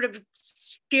sort of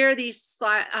share these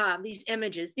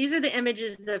images. These are the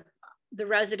images of the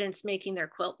residents making their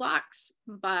quilt blocks,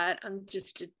 but I'm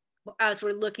just, as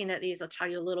we're looking at these, I'll tell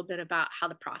you a little bit about how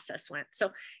the process went. So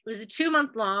it was a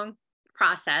 2-month-long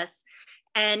process.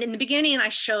 And in the beginning, I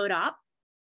showed up,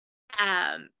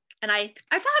 and I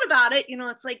thought about it,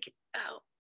 it's like,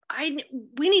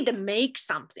 we need to make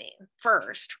something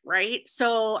first, right?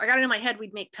 So I got it in my head,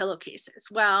 we'd make pillowcases.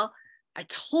 Well, I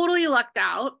totally lucked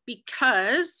out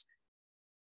because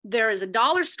there is a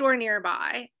dollar store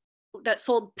nearby that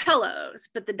sold pillows,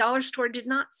 but the dollar store did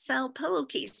not sell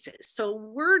pillowcases. So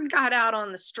word got out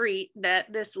on the street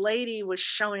that this lady was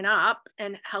showing up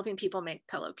and helping people make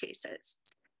pillowcases.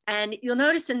 And you'll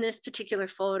notice in this particular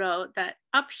photo that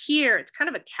up here, it's kind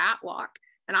of a catwalk.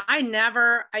 And I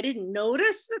didn't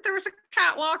notice that there was a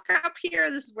catwalk up here.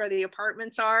 This is where the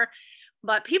apartments are.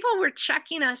 But people were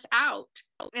checking us out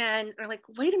and they're like,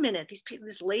 wait a minute,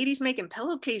 this lady's making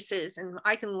pillowcases and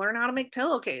I can learn how to make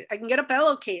pillowcase. I can get a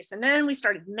pillowcase. And then we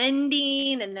started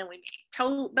mending, and then we made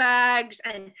tote bags.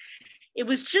 And it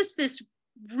was just this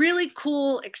really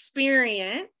cool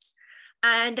experience.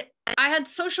 And I had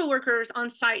social workers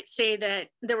on site say that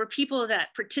there were people that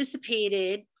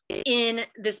participated in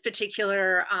this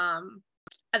particular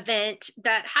event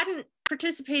that hadn't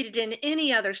participated in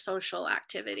any other social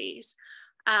activities.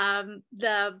 And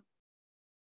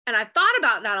I thought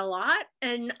about that a lot,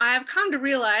 and I've come to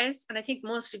realize, and I think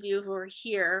most of you who are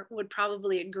here would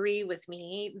probably agree with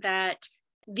me, that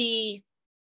the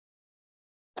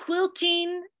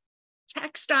quilting,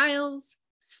 textiles,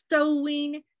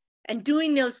 sewing, and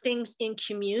doing those things in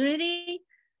community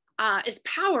is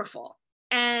powerful,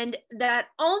 and that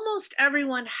almost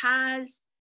everyone has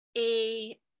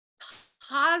a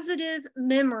positive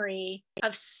memory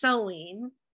of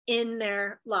sewing in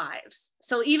their lives.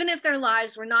 So even if their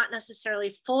lives were not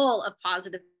necessarily full of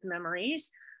positive memories,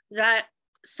 that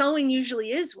sewing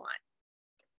usually is one.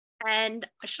 And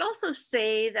I should also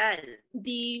say that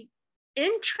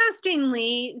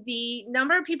interestingly, the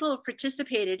number of people who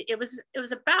participated, it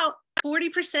was about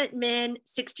 40% men,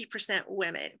 60%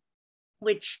 women,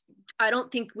 which I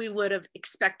don't think we would have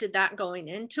expected that going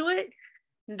into it,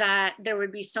 that there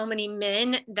would be so many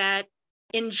men that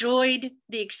enjoyed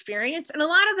the experience. And a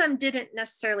lot of them didn't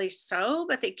necessarily sew,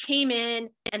 but they came in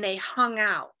and they hung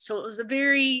out. So it was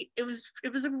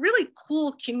a really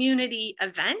cool community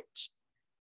event.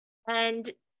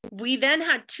 And we then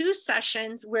had 2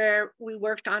 sessions where we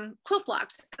worked on quilt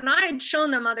blocks, and I had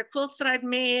shown them other quilts that I'd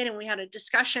made, and we had a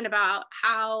discussion about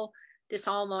how this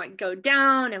all might go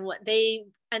down and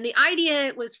and the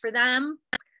idea was for them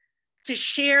to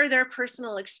share their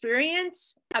personal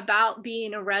experience about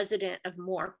being a resident of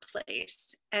Moore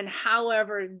Place and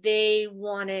however they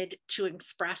wanted to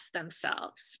express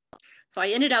themselves. So I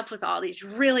ended up with all these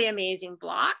really amazing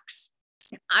blocks.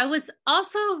 I was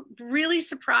also really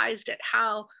surprised at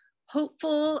how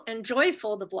hopeful and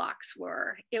joyful the blocks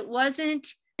were. It was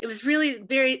really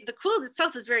the quilt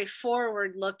itself is very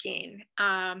forward looking.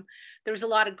 There was a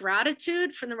lot of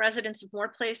gratitude from the residents of Moore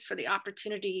Place for the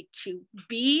opportunity to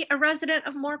be a resident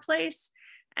of Moore Place.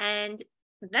 And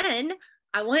then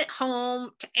I went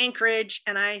home to Anchorage,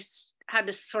 and I had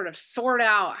to sort of sort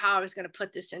out how I was going to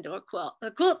put this into a quilt.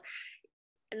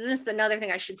 And this is another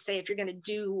thing I should say, if you're going to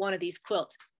do one of these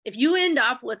quilts, if you end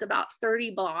up with about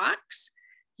 30 blocks,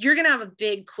 you're going to have a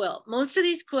big quilt. Most of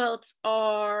these quilts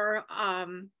are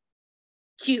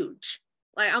huge.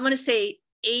 Like I'm going to say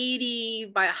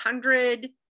 80 by 100,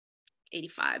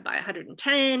 85 by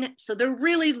 110. So they're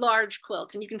really large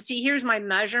quilts. And you can see here's my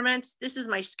measurements. This is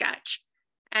my sketch.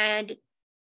 And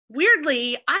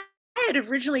weirdly, I had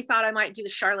originally thought I might do the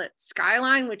Charlotte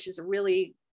skyline, which is a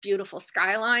really beautiful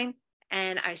skyline.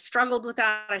 And I struggled with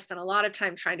that. I spent a lot of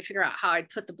time trying to figure out how I'd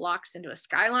put the blocks into a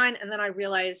skyline. And then I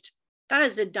realized that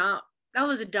was a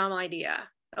dumb idea.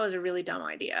 That was a really dumb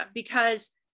idea,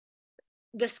 because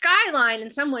the skyline in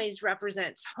some ways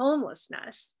represents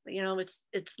homelessness. You know, it's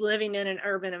living in an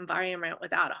urban environment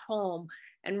without a home.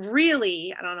 And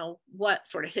really, I don't know what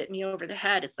sort of hit me over the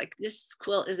head. It's like, this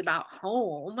quilt is about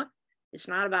home. It's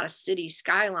not about a city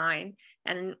skyline.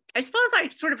 And I suppose I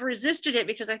sort of resisted it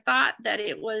because I thought that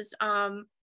it was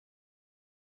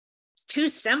it's too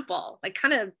simple, like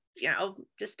kind of, you know,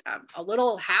 just a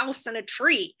little house and a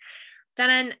tree.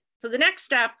 So the next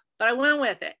step, but I went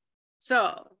with it.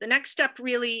 So the next step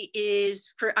really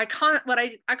is I call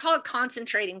it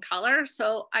concentrating color.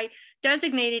 So I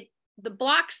designated the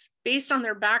blocks based on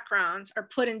their backgrounds are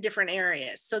put in different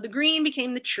areas. So the green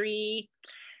became the tree,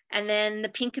 and then the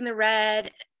pink and the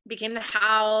red became the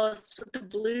house with the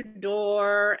blue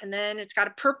door, and then it's got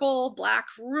a purple black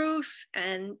roof,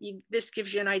 and this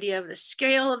gives you an idea of the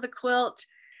scale of the quilt.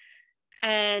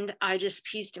 And I just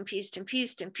pieced and pieced and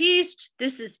pieced and pieced.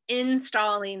 This is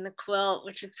installing the quilt,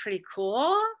 which is pretty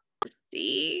cool to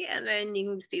see. And then you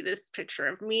can see this picture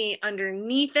of me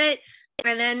underneath it.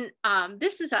 And then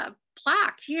this is a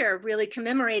plaque here, really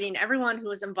commemorating everyone who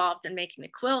was involved in making the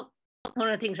quilt. One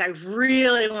of the things I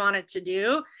really wanted to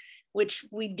do, which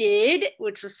we did,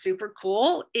 which was super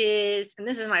cool, is, and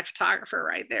this is my photographer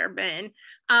right there, Ben,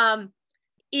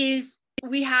 is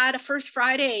we had a First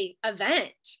Friday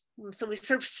event. So we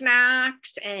served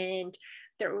snacks, and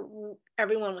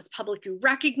everyone was publicly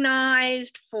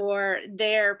recognized for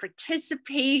their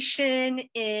participation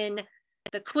in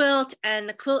the quilt. And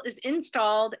the quilt is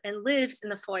installed and lives in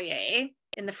the foyer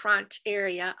in the front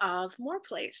area of Moore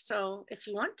Place. So if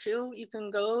you want to, you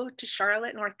can go to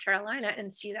Charlotte, North Carolina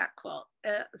and see that quilt.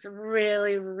 It's a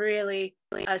really, really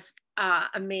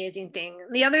amazing thing.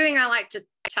 The other thing I like to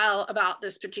tell about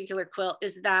this particular quilt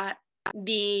is that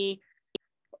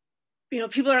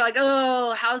people are like,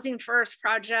 oh, housing first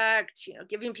project,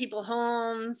 giving people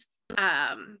homes.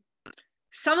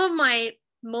 Some of my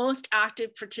most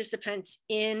active participants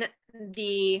in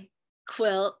the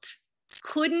quilt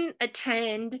couldn't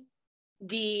attend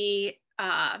the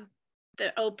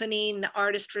opening, the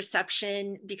artist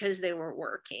reception, because they were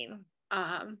working.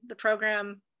 The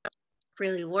program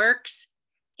really works.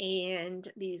 And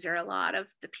these are a lot of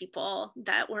the people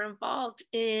that were involved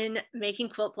in making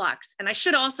quilt blocks. And I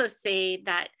should also say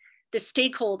that the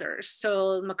stakeholders,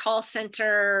 so McColl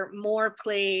Center, Moore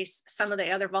Place, some of the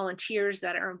other volunteers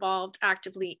that are involved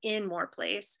actively in Moore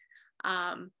Place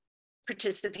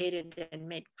participated and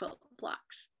made quilt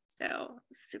blocks. So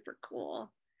super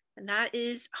cool. And that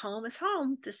is Home is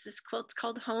Home. This is quilt's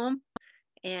called Home.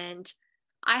 And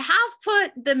I have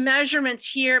put the measurements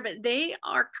here, but they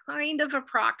are kind of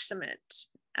approximate.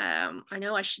 I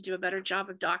know I should do a better job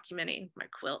of documenting my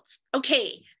quilts.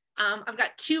 Okay, I've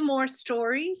got two more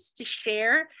stories to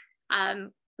share.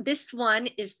 This one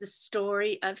is the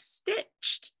story of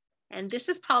Stitched. And this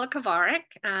is Paula Kovarik,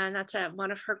 and that's one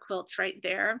of her quilts right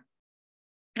there.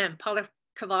 And Paula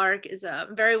Kovarik is a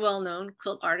very well-known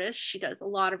quilt artist. She does a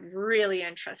lot of really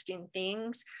interesting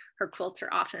things. Her quilts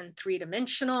are often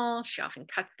three-dimensional. She often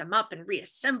cuts them up and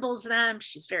reassembles them.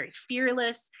 She's very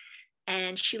fearless,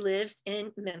 and she lives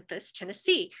in Memphis,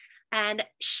 Tennessee. And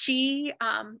she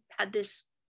had this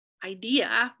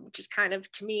idea, which is kind of,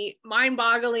 to me,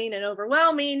 mind-boggling and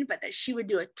overwhelming, but that she would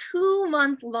do a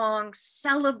 2-month-long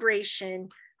celebration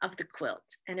of the quilt,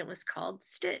 and it was called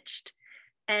Stitched.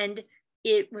 And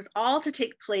it was all to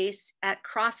take place at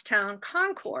Crosstown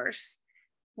Concourse,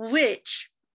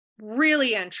 which,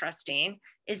 really interesting,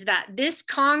 is that this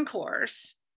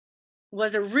concourse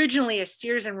was originally a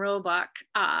Sears and Roebuck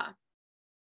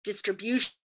distribution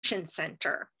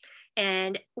center.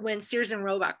 And when Sears and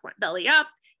Roebuck went belly up,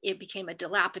 it became a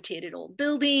dilapidated old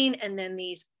building. And then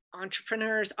these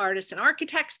entrepreneurs, artists, and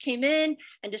architects came in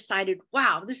and decided,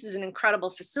 wow, this is an incredible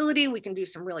facility. We can do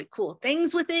some really cool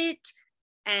things with it.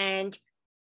 And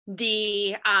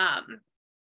they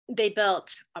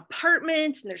built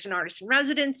apartments, and there's an artist in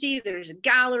residency, there's a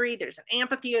gallery, there's an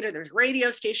amphitheater, there's a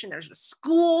radio station, there's a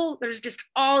school, there's just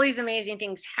all these amazing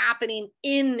things happening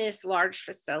in this large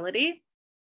facility.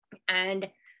 And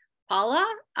Paula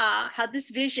had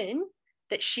this vision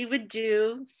that she would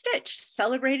do Stitched,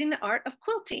 celebrating the art of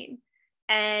quilting.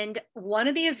 And one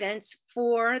of the events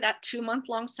for that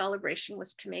 2-month-long celebration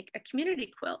was to make a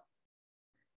community quilt.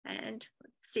 And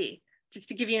let's see, just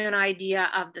to give you an idea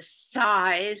of the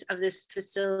size of this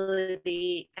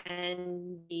facility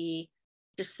and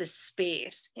just the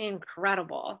space,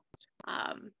 incredible.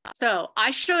 So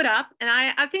I showed up, and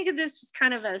I think of this as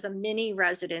kind of as a mini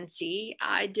residency.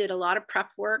 I did a lot of prep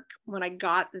work when I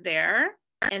got there.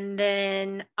 And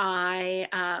then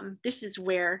this is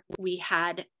where we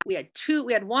had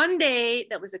one day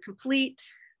that was a complete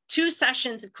 2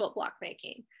 sessions of quilt block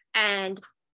making. And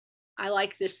I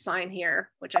like this sign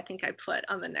here, which I think I put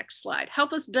on the next slide.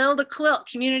 Help us build a quilt,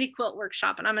 community quilt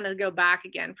workshop. And I'm going to go back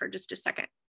again for just a second.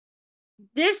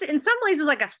 This in some ways was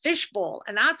like a fishbowl,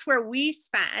 and that's where we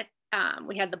spent.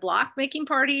 We had the block making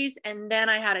parties, and then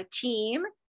I had a team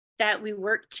that we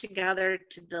worked together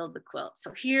to build the quilt.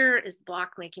 So here is the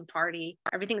block making party.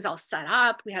 Everything's all set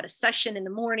up. We had a session in the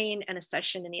morning and a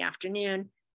session in the afternoon.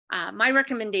 My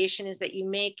recommendation is that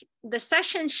the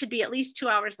session should be at least 2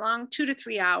 hours long, 2 to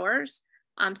 3 hours.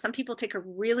 Some people take a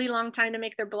really long time to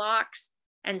make their blocks,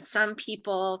 and some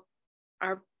people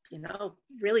are,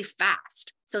 really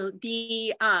fast. So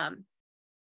the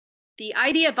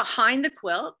idea behind the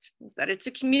quilt is that it's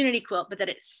a community quilt, but that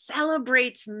it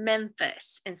celebrates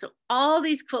Memphis. And so all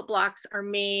these quilt blocks are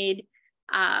made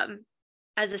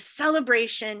as a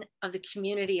celebration of the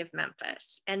community of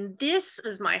Memphis. And this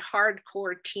was my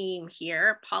hardcore team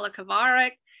here: Paula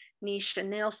Kavarik, Nisha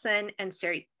Nielsen, and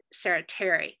Sarah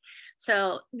Terry.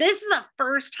 So this is the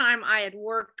first time I had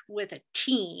worked with a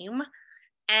team,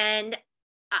 and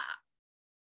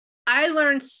I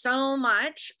learned so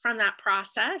much from that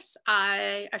process.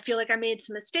 I feel like I made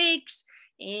some mistakes,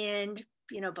 and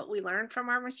but we learn from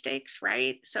our mistakes,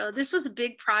 right? So this was a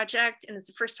big project, and it's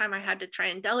the first time I had to try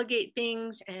and delegate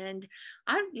things, and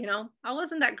I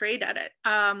wasn't that great at it.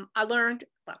 I learned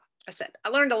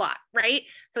a lot, right?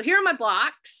 So here are my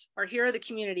blocks, or here are the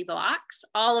community blocks,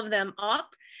 all of them up,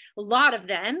 a lot of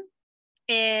them.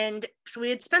 And so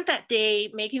we had spent that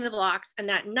day making the blocks, and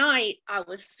that night I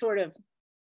was sort of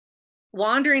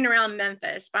wandering around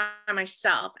Memphis by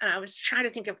myself, and I was trying to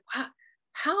think of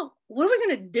what are we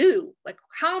going to do? Like,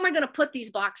 how am I going to put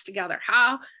these blocks together?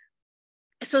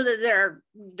 So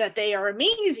that they are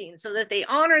amazing, so that they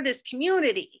honor this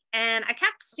community. And I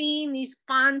kept seeing these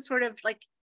fun sort of like,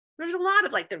 there's a lot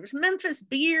of there was Memphis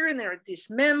beer, and there were these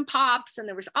mem pops, and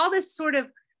there was all this sort of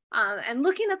and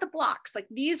looking at the blocks, like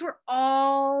these were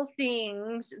all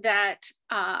things that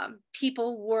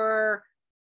people were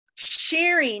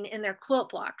sharing in their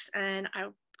quilt blocks. And I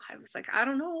was like, I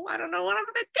don't know what I'm gonna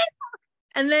do.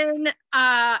 And then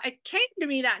it came to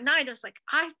me that night. I was like,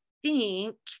 I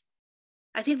think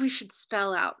we should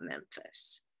spell out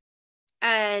Memphis.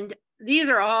 And these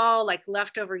are all like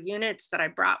leftover units that I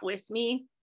brought with me.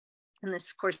 And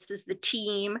this, of course, is the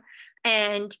team.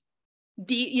 And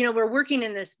we're working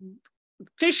in this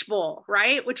fishbowl,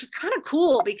 right? Which was kind of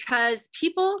cool because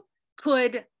people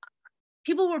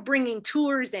were bringing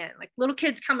tours in, like little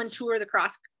kids come and tour the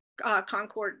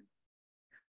Concord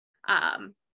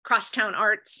Crosstown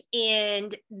Arts,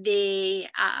 and they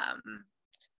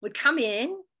would come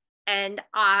in, and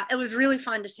it was really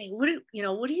fun to say, what do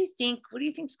you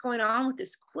think's going on with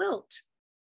this quilt?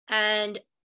 And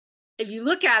if you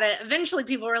look at it, eventually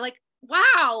people were like,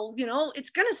 wow, it's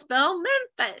gonna spell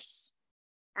Memphis.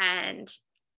 And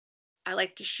I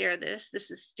like to share this.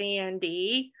 This is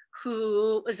Sandy,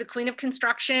 who was a queen of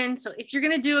construction. So if you're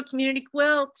going to do a community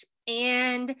quilt,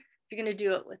 and if you're going to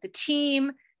do it with a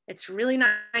team, it's really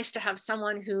nice to have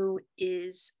someone who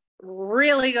is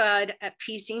really good at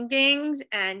piecing things,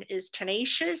 and is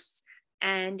tenacious,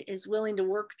 and is willing to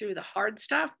work through the hard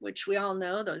stuff, which we all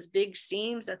know those big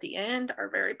seams at the end are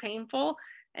very painful.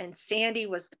 And Sandy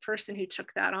was the person who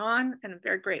took that on, and I'm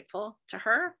very grateful to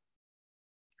her.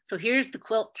 So here's the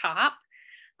quilt top.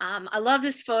 I love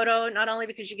this photo, not only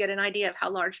because you get an idea of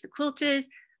how large the quilt is,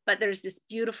 but there's this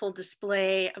beautiful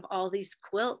display of all these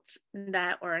quilts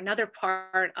that were another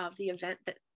part of the event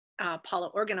that Paula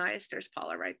organized. There's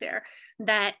Paula right there.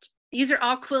 That these are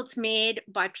all quilts made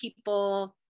by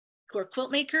people who are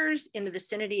quilt makers in the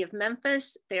vicinity of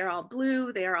Memphis. They're all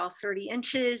blue, they are all 30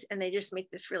 inches, and they just make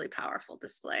this really powerful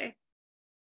display.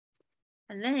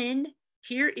 And then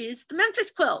here is the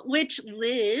Memphis quilt, which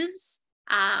lives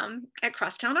at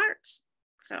Crosstown Arts.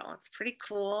 So it's pretty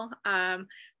cool. For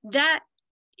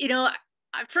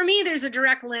me, there's a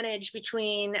direct lineage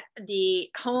between the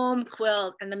home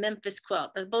quilt and the Memphis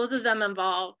quilt. Both of them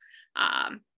involve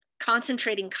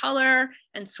concentrating color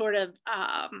and sort of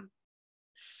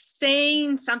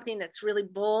saying something that's really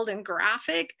bold and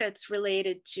graphic that's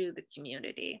related to the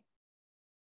community.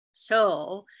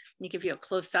 So let me give you a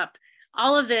close up.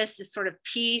 All of this is sort of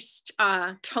pieced,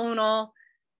 tonal,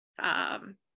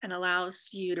 and allows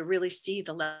you to really see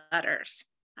the letters.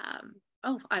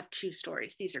 Oh, I have 2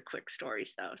 stories. These are quick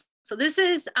stories though. So this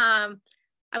is, I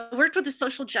worked with the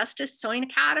Social Justice Sewing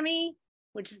Academy,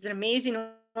 which is an amazing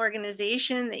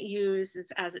organization that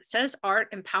uses, as it says,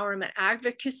 art empowerment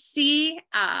advocacy,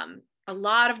 a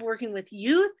lot of working with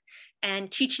youth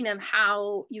and teaching them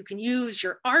how you can use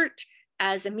your art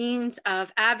as a means of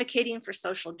advocating for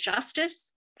social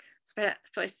justice. So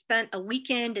I spent a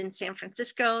weekend in San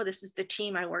Francisco. This is the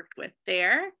team I worked with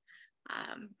there.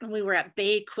 And we were at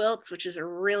Bay Quilts, which is a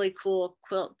really cool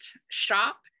quilt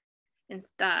shop in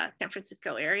the San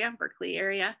Francisco area, Berkeley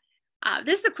area.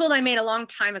 This is a quilt I made a long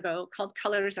time ago called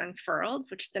Colors Unfurled,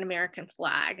 which is an American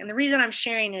flag. And the reason I'm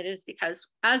sharing it is because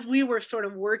as we were sort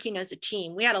of working as a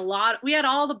team, we had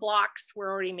all the blocks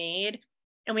were already made,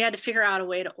 and we had to figure out a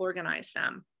way to organize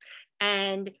them.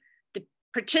 And the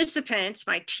participants,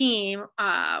 my team,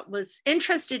 was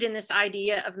interested in this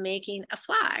idea of making a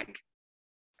flag.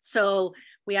 So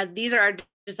these are our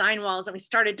design walls, and we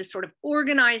started to sort of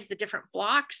organize the different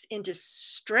blocks into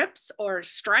strips or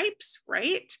stripes,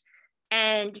 right?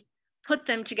 And put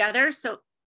them together. So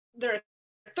there are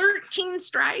 13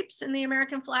 stripes in the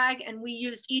American flag, and we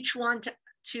used each one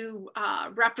to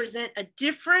represent a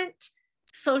different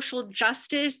social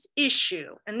justice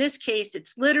issue. In this case,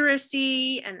 it's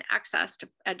literacy and access to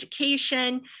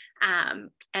education.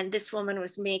 And this woman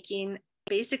was making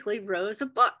basically rows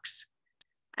of books.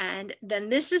 And then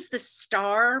this is the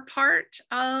star part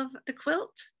of the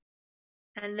quilt.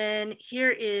 And then here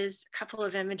is a couple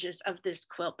of images of this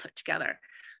quilt put together.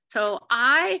 So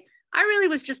I really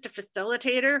was just a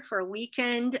facilitator for a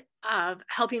weekend of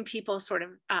helping people sort of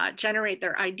generate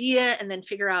their idea and then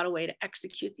figure out a way to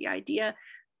execute the idea.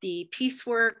 The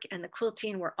piecework and the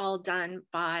quilting were all done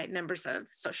by members of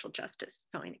Social Justice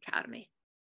Sewing Academy.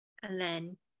 And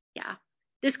then, yeah,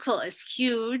 this quilt is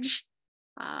huge.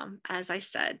 As I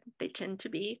said, they tend to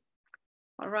be.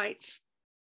 All right.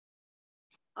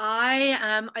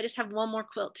 I just have one more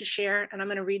quilt to share, and I'm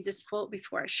going to read this quote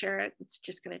before I share it. It's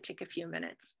just going to take a few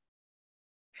minutes.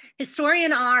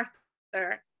 Historian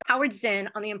author Howard Zinn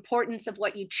on the importance of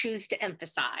what you choose to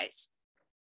emphasize.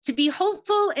 To be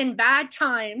hopeful in bad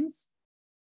times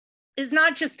is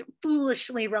not just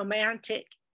foolishly romantic.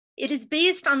 It is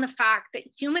based on the fact that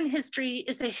human history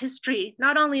is a history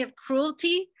not only of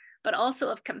cruelty, but also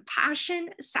of compassion,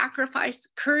 sacrifice,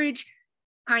 courage,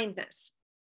 kindness.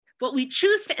 What we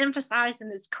choose to emphasize in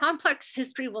this complex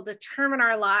history will determine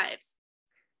our lives.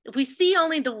 If we see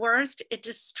only the worst, it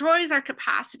destroys our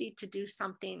capacity to do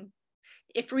something.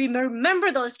 If we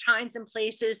remember those times and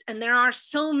places, and there are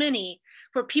so many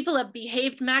where people have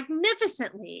behaved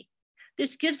magnificently,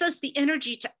 this gives us the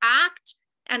energy to act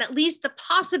and at least the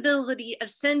possibility of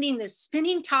sending this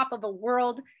spinning top of a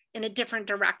world in a different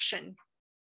direction.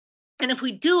 And if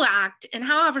we do act in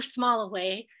however small a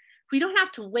way, we don't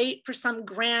have to wait for some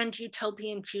grand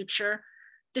utopian future.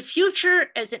 The future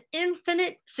is an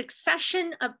infinite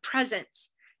succession of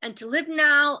presents, and to live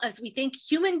now as we think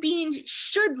human beings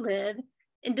should live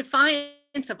in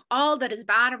defiance of all that is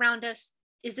bad around us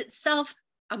is itself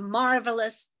a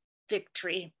marvelous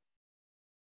victory.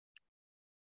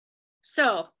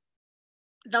 So,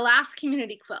 the last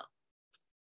community quilt.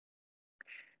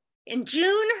 In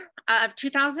June of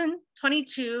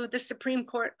 2022, the Supreme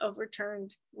Court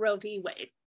overturned Roe v.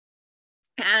 Wade.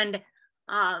 And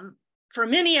for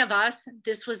many of us,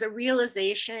 this was a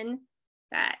realization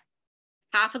that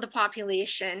half of the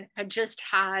population had just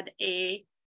had a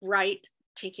right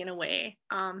taken away,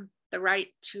 the right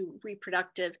to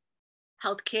reproductive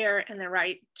health care and the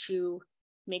right to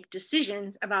make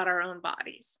decisions about our own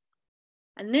bodies.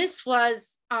 And this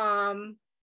was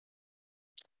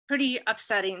pretty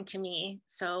upsetting to me.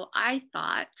 So I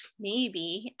thought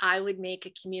maybe I would make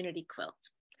a community quilt.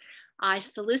 I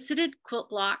solicited quilt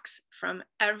blocks from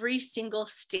every single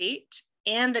state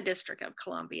and the District of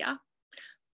Columbia,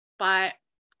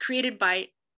 created by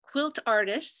quilt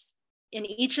artists in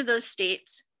each of those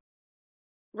states,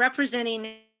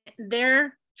 representing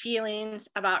their feelings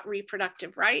about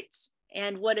reproductive rights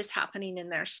and what is happening in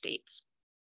their states.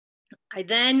 I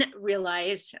then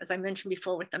realized, as I mentioned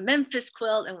before, with the Memphis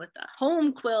quilt and with the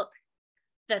home quilt,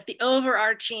 that the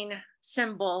overarching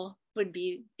symbol would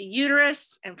be the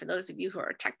uterus, and for those of you who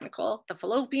are technical, the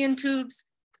fallopian tubes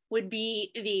would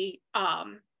be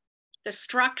the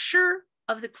structure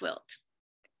of the quilt.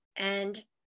 And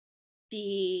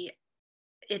it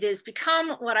has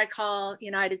become what I call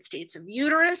United States of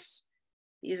Uterus.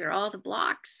 These are all the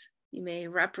blocks. You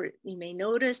may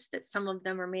notice that some of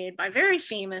them are made by very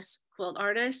famous quilt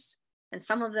artists, and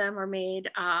some of them are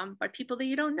made by people that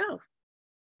you don't know.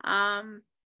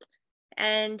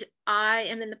 and I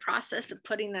am in the process of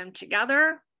putting them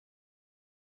together.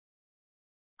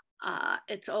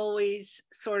 It's always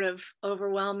sort of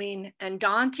overwhelming and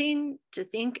daunting to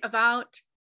think about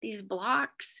these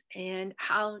blocks and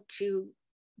how to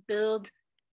build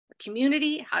a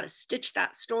community, how to stitch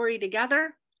that story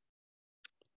together.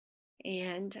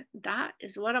 And that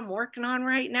is what I'm working on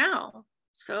right now.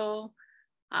 So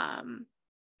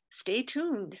stay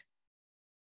tuned.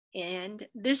 And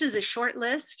this is a short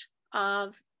list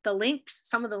of the links,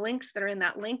 some of the links that are in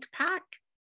that link pack.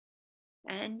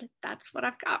 And that's what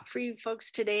I've got for you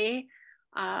folks today.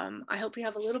 I hope we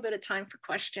have a little bit of time for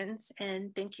questions,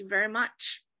 and thank you very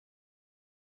much.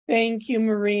 Thank you,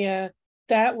 Maria.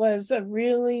 That was a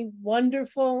really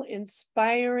wonderful,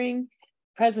 inspiring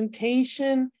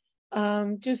presentation.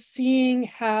 Just seeing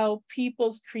how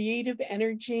people's creative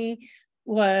energy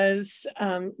was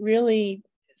really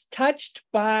touched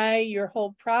by your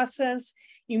whole process.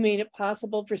 You made it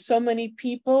possible for so many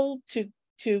people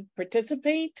to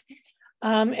participate,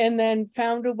 and then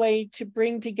found a way to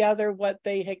bring together what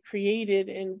they had created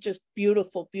in just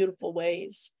beautiful, beautiful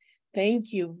ways.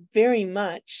 Thank you very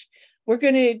much. We're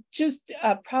going to just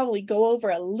probably go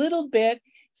over a little bit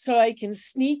so I can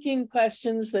sneak in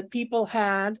questions that people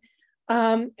had.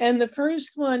 And the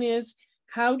first one is,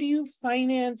 how do you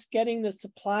finance getting the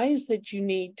supplies that you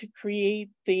need to create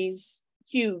these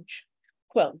huge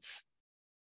quilts?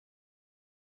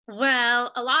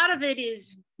 Well, a lot of it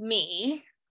is me,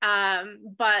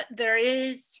 but there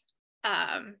is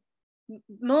I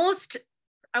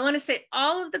want to say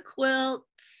all of the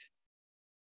quilts,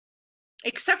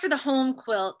 except for the home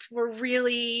quilt, were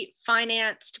really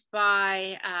financed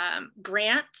by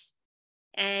grants.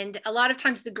 And a lot of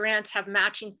times the grants have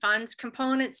matching funds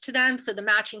components to them. So the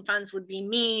matching funds would be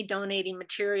me donating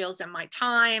materials and my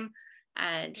time.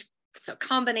 And so a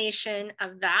combination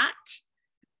of that.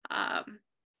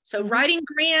 So writing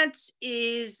grants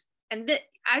is,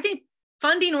 I think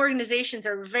funding organizations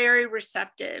are very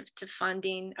receptive to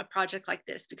funding a project like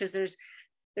this, because there's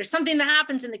something that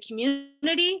happens in the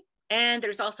community, and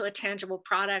there's also a tangible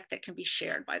product that can be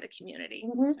shared by the community.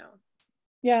 So.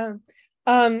 Yeah.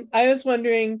 I was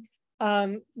wondering,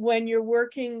 when you're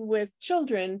working with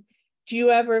children, do you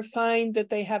ever find that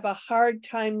they have a hard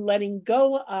time letting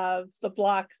go of the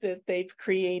block that they've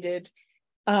created?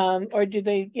 Or do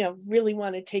they, really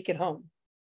want to take it home?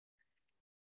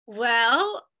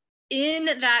 Well, in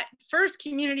that first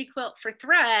community quilt for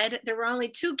thread, there were only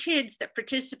 2 kids that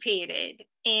participated.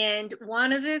 And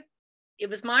it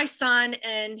was my son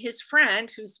and his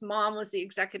friend, whose mom was the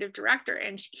executive director,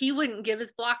 and he wouldn't give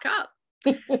his block up.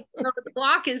 So the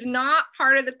block is not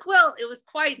part of the quilt. It was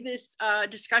quite this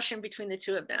discussion between the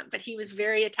 2 of them, but he was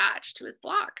very attached to his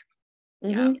block.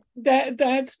 Yeah.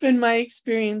 That's been my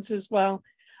experience as well.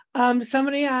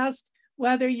 Somebody asked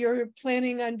whether you're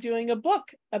planning on doing a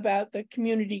book about the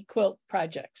community quilt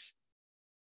projects.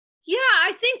 Yeah,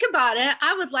 I think about it.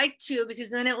 I would like to, because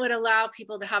then it would allow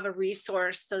people to have a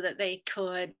resource so that they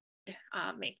could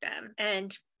make them.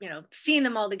 And, seeing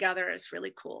them all together is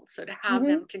really cool. So to have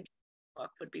them continue the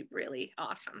book would be really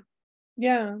awesome.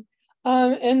 Yeah.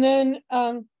 And then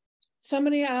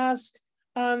somebody asked,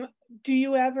 do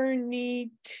you ever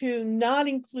need to not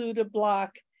include a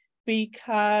block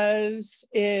because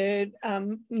it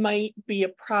might be a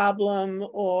problem,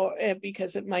 or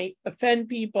because it might offend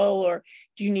people, or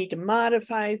do you need to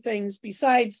modify things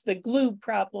besides the glue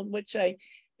problem, which I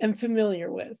am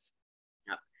familiar with?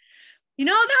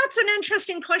 That's an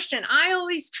interesting question. I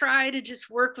always try to just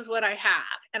work with what I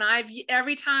have. And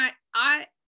every time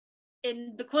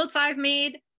in the quilts I've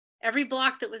made, every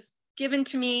block that was given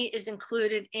to me is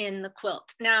included in the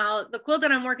quilt. Now, the quilt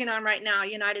that I'm working on right now,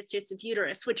 United States of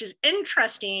Uterus, which is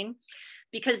interesting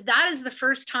because that is the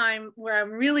first time where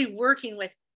I'm really working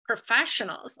with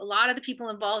professionals. A lot of the people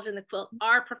involved in the quilt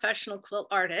are professional quilt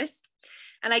artists.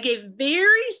 And I gave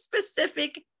very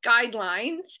specific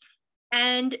guidelines,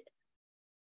 and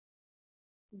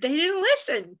they didn't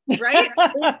listen, right?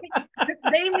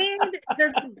 They made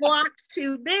their blocks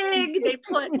too big. They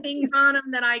put things on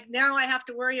them that I have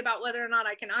to worry about whether or not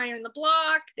I can iron the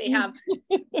block. They have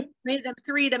made them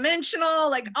 3-dimensional,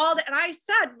 like all that. And I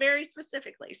said very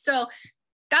specifically. So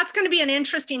that's going to be an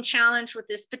interesting challenge with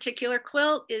this particular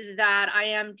quilt, is that I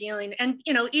am dealing, and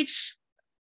each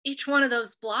one of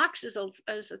those blocks is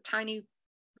a tiny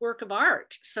work of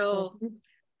art. So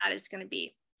that is going to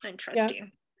be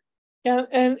interesting. Yeah,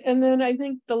 and then I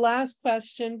think the last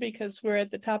question, because we're at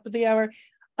the top of the hour,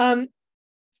 I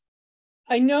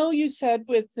know you said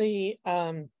with the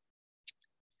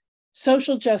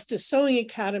Social Justice Sewing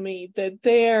Academy that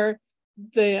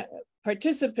the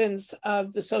participants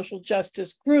of the social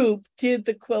justice group did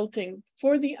the quilting.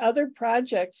 For the other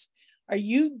projects, are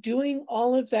you doing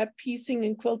all of that piecing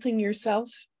and quilting yourself?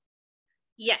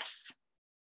 Yes.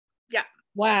 Yeah.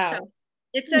 Wow. So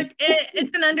it's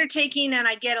an undertaking, and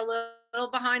I get a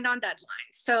little behind on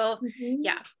deadlines. So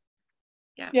yeah.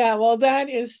 Yeah, well, that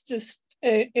is just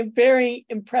a very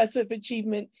impressive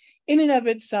achievement in and of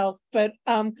itself. But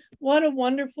what a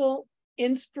wonderful,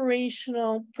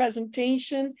 inspirational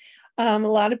presentation. A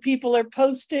lot of people are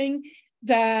posting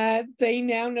that they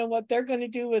now know what they're going to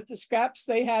do with the scraps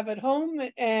they have at home.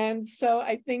 And so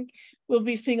I think we'll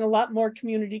be seeing a lot more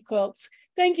community quilts.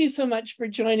 Thank you so much for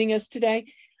joining us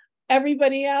today.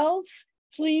 Everybody else,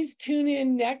 please tune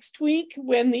in next week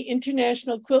when the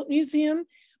International Quilt Museum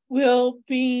will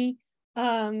be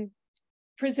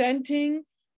presenting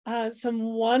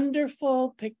some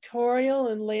wonderful pictorial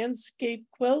and landscape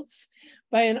quilts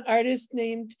by an artist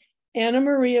named Anna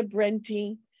Maria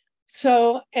Brenti.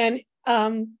 So, and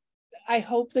I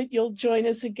hope that you'll join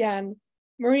us again.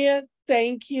 Maria,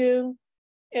 thank you.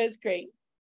 It was great.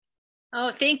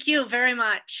 Oh, thank you very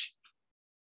much.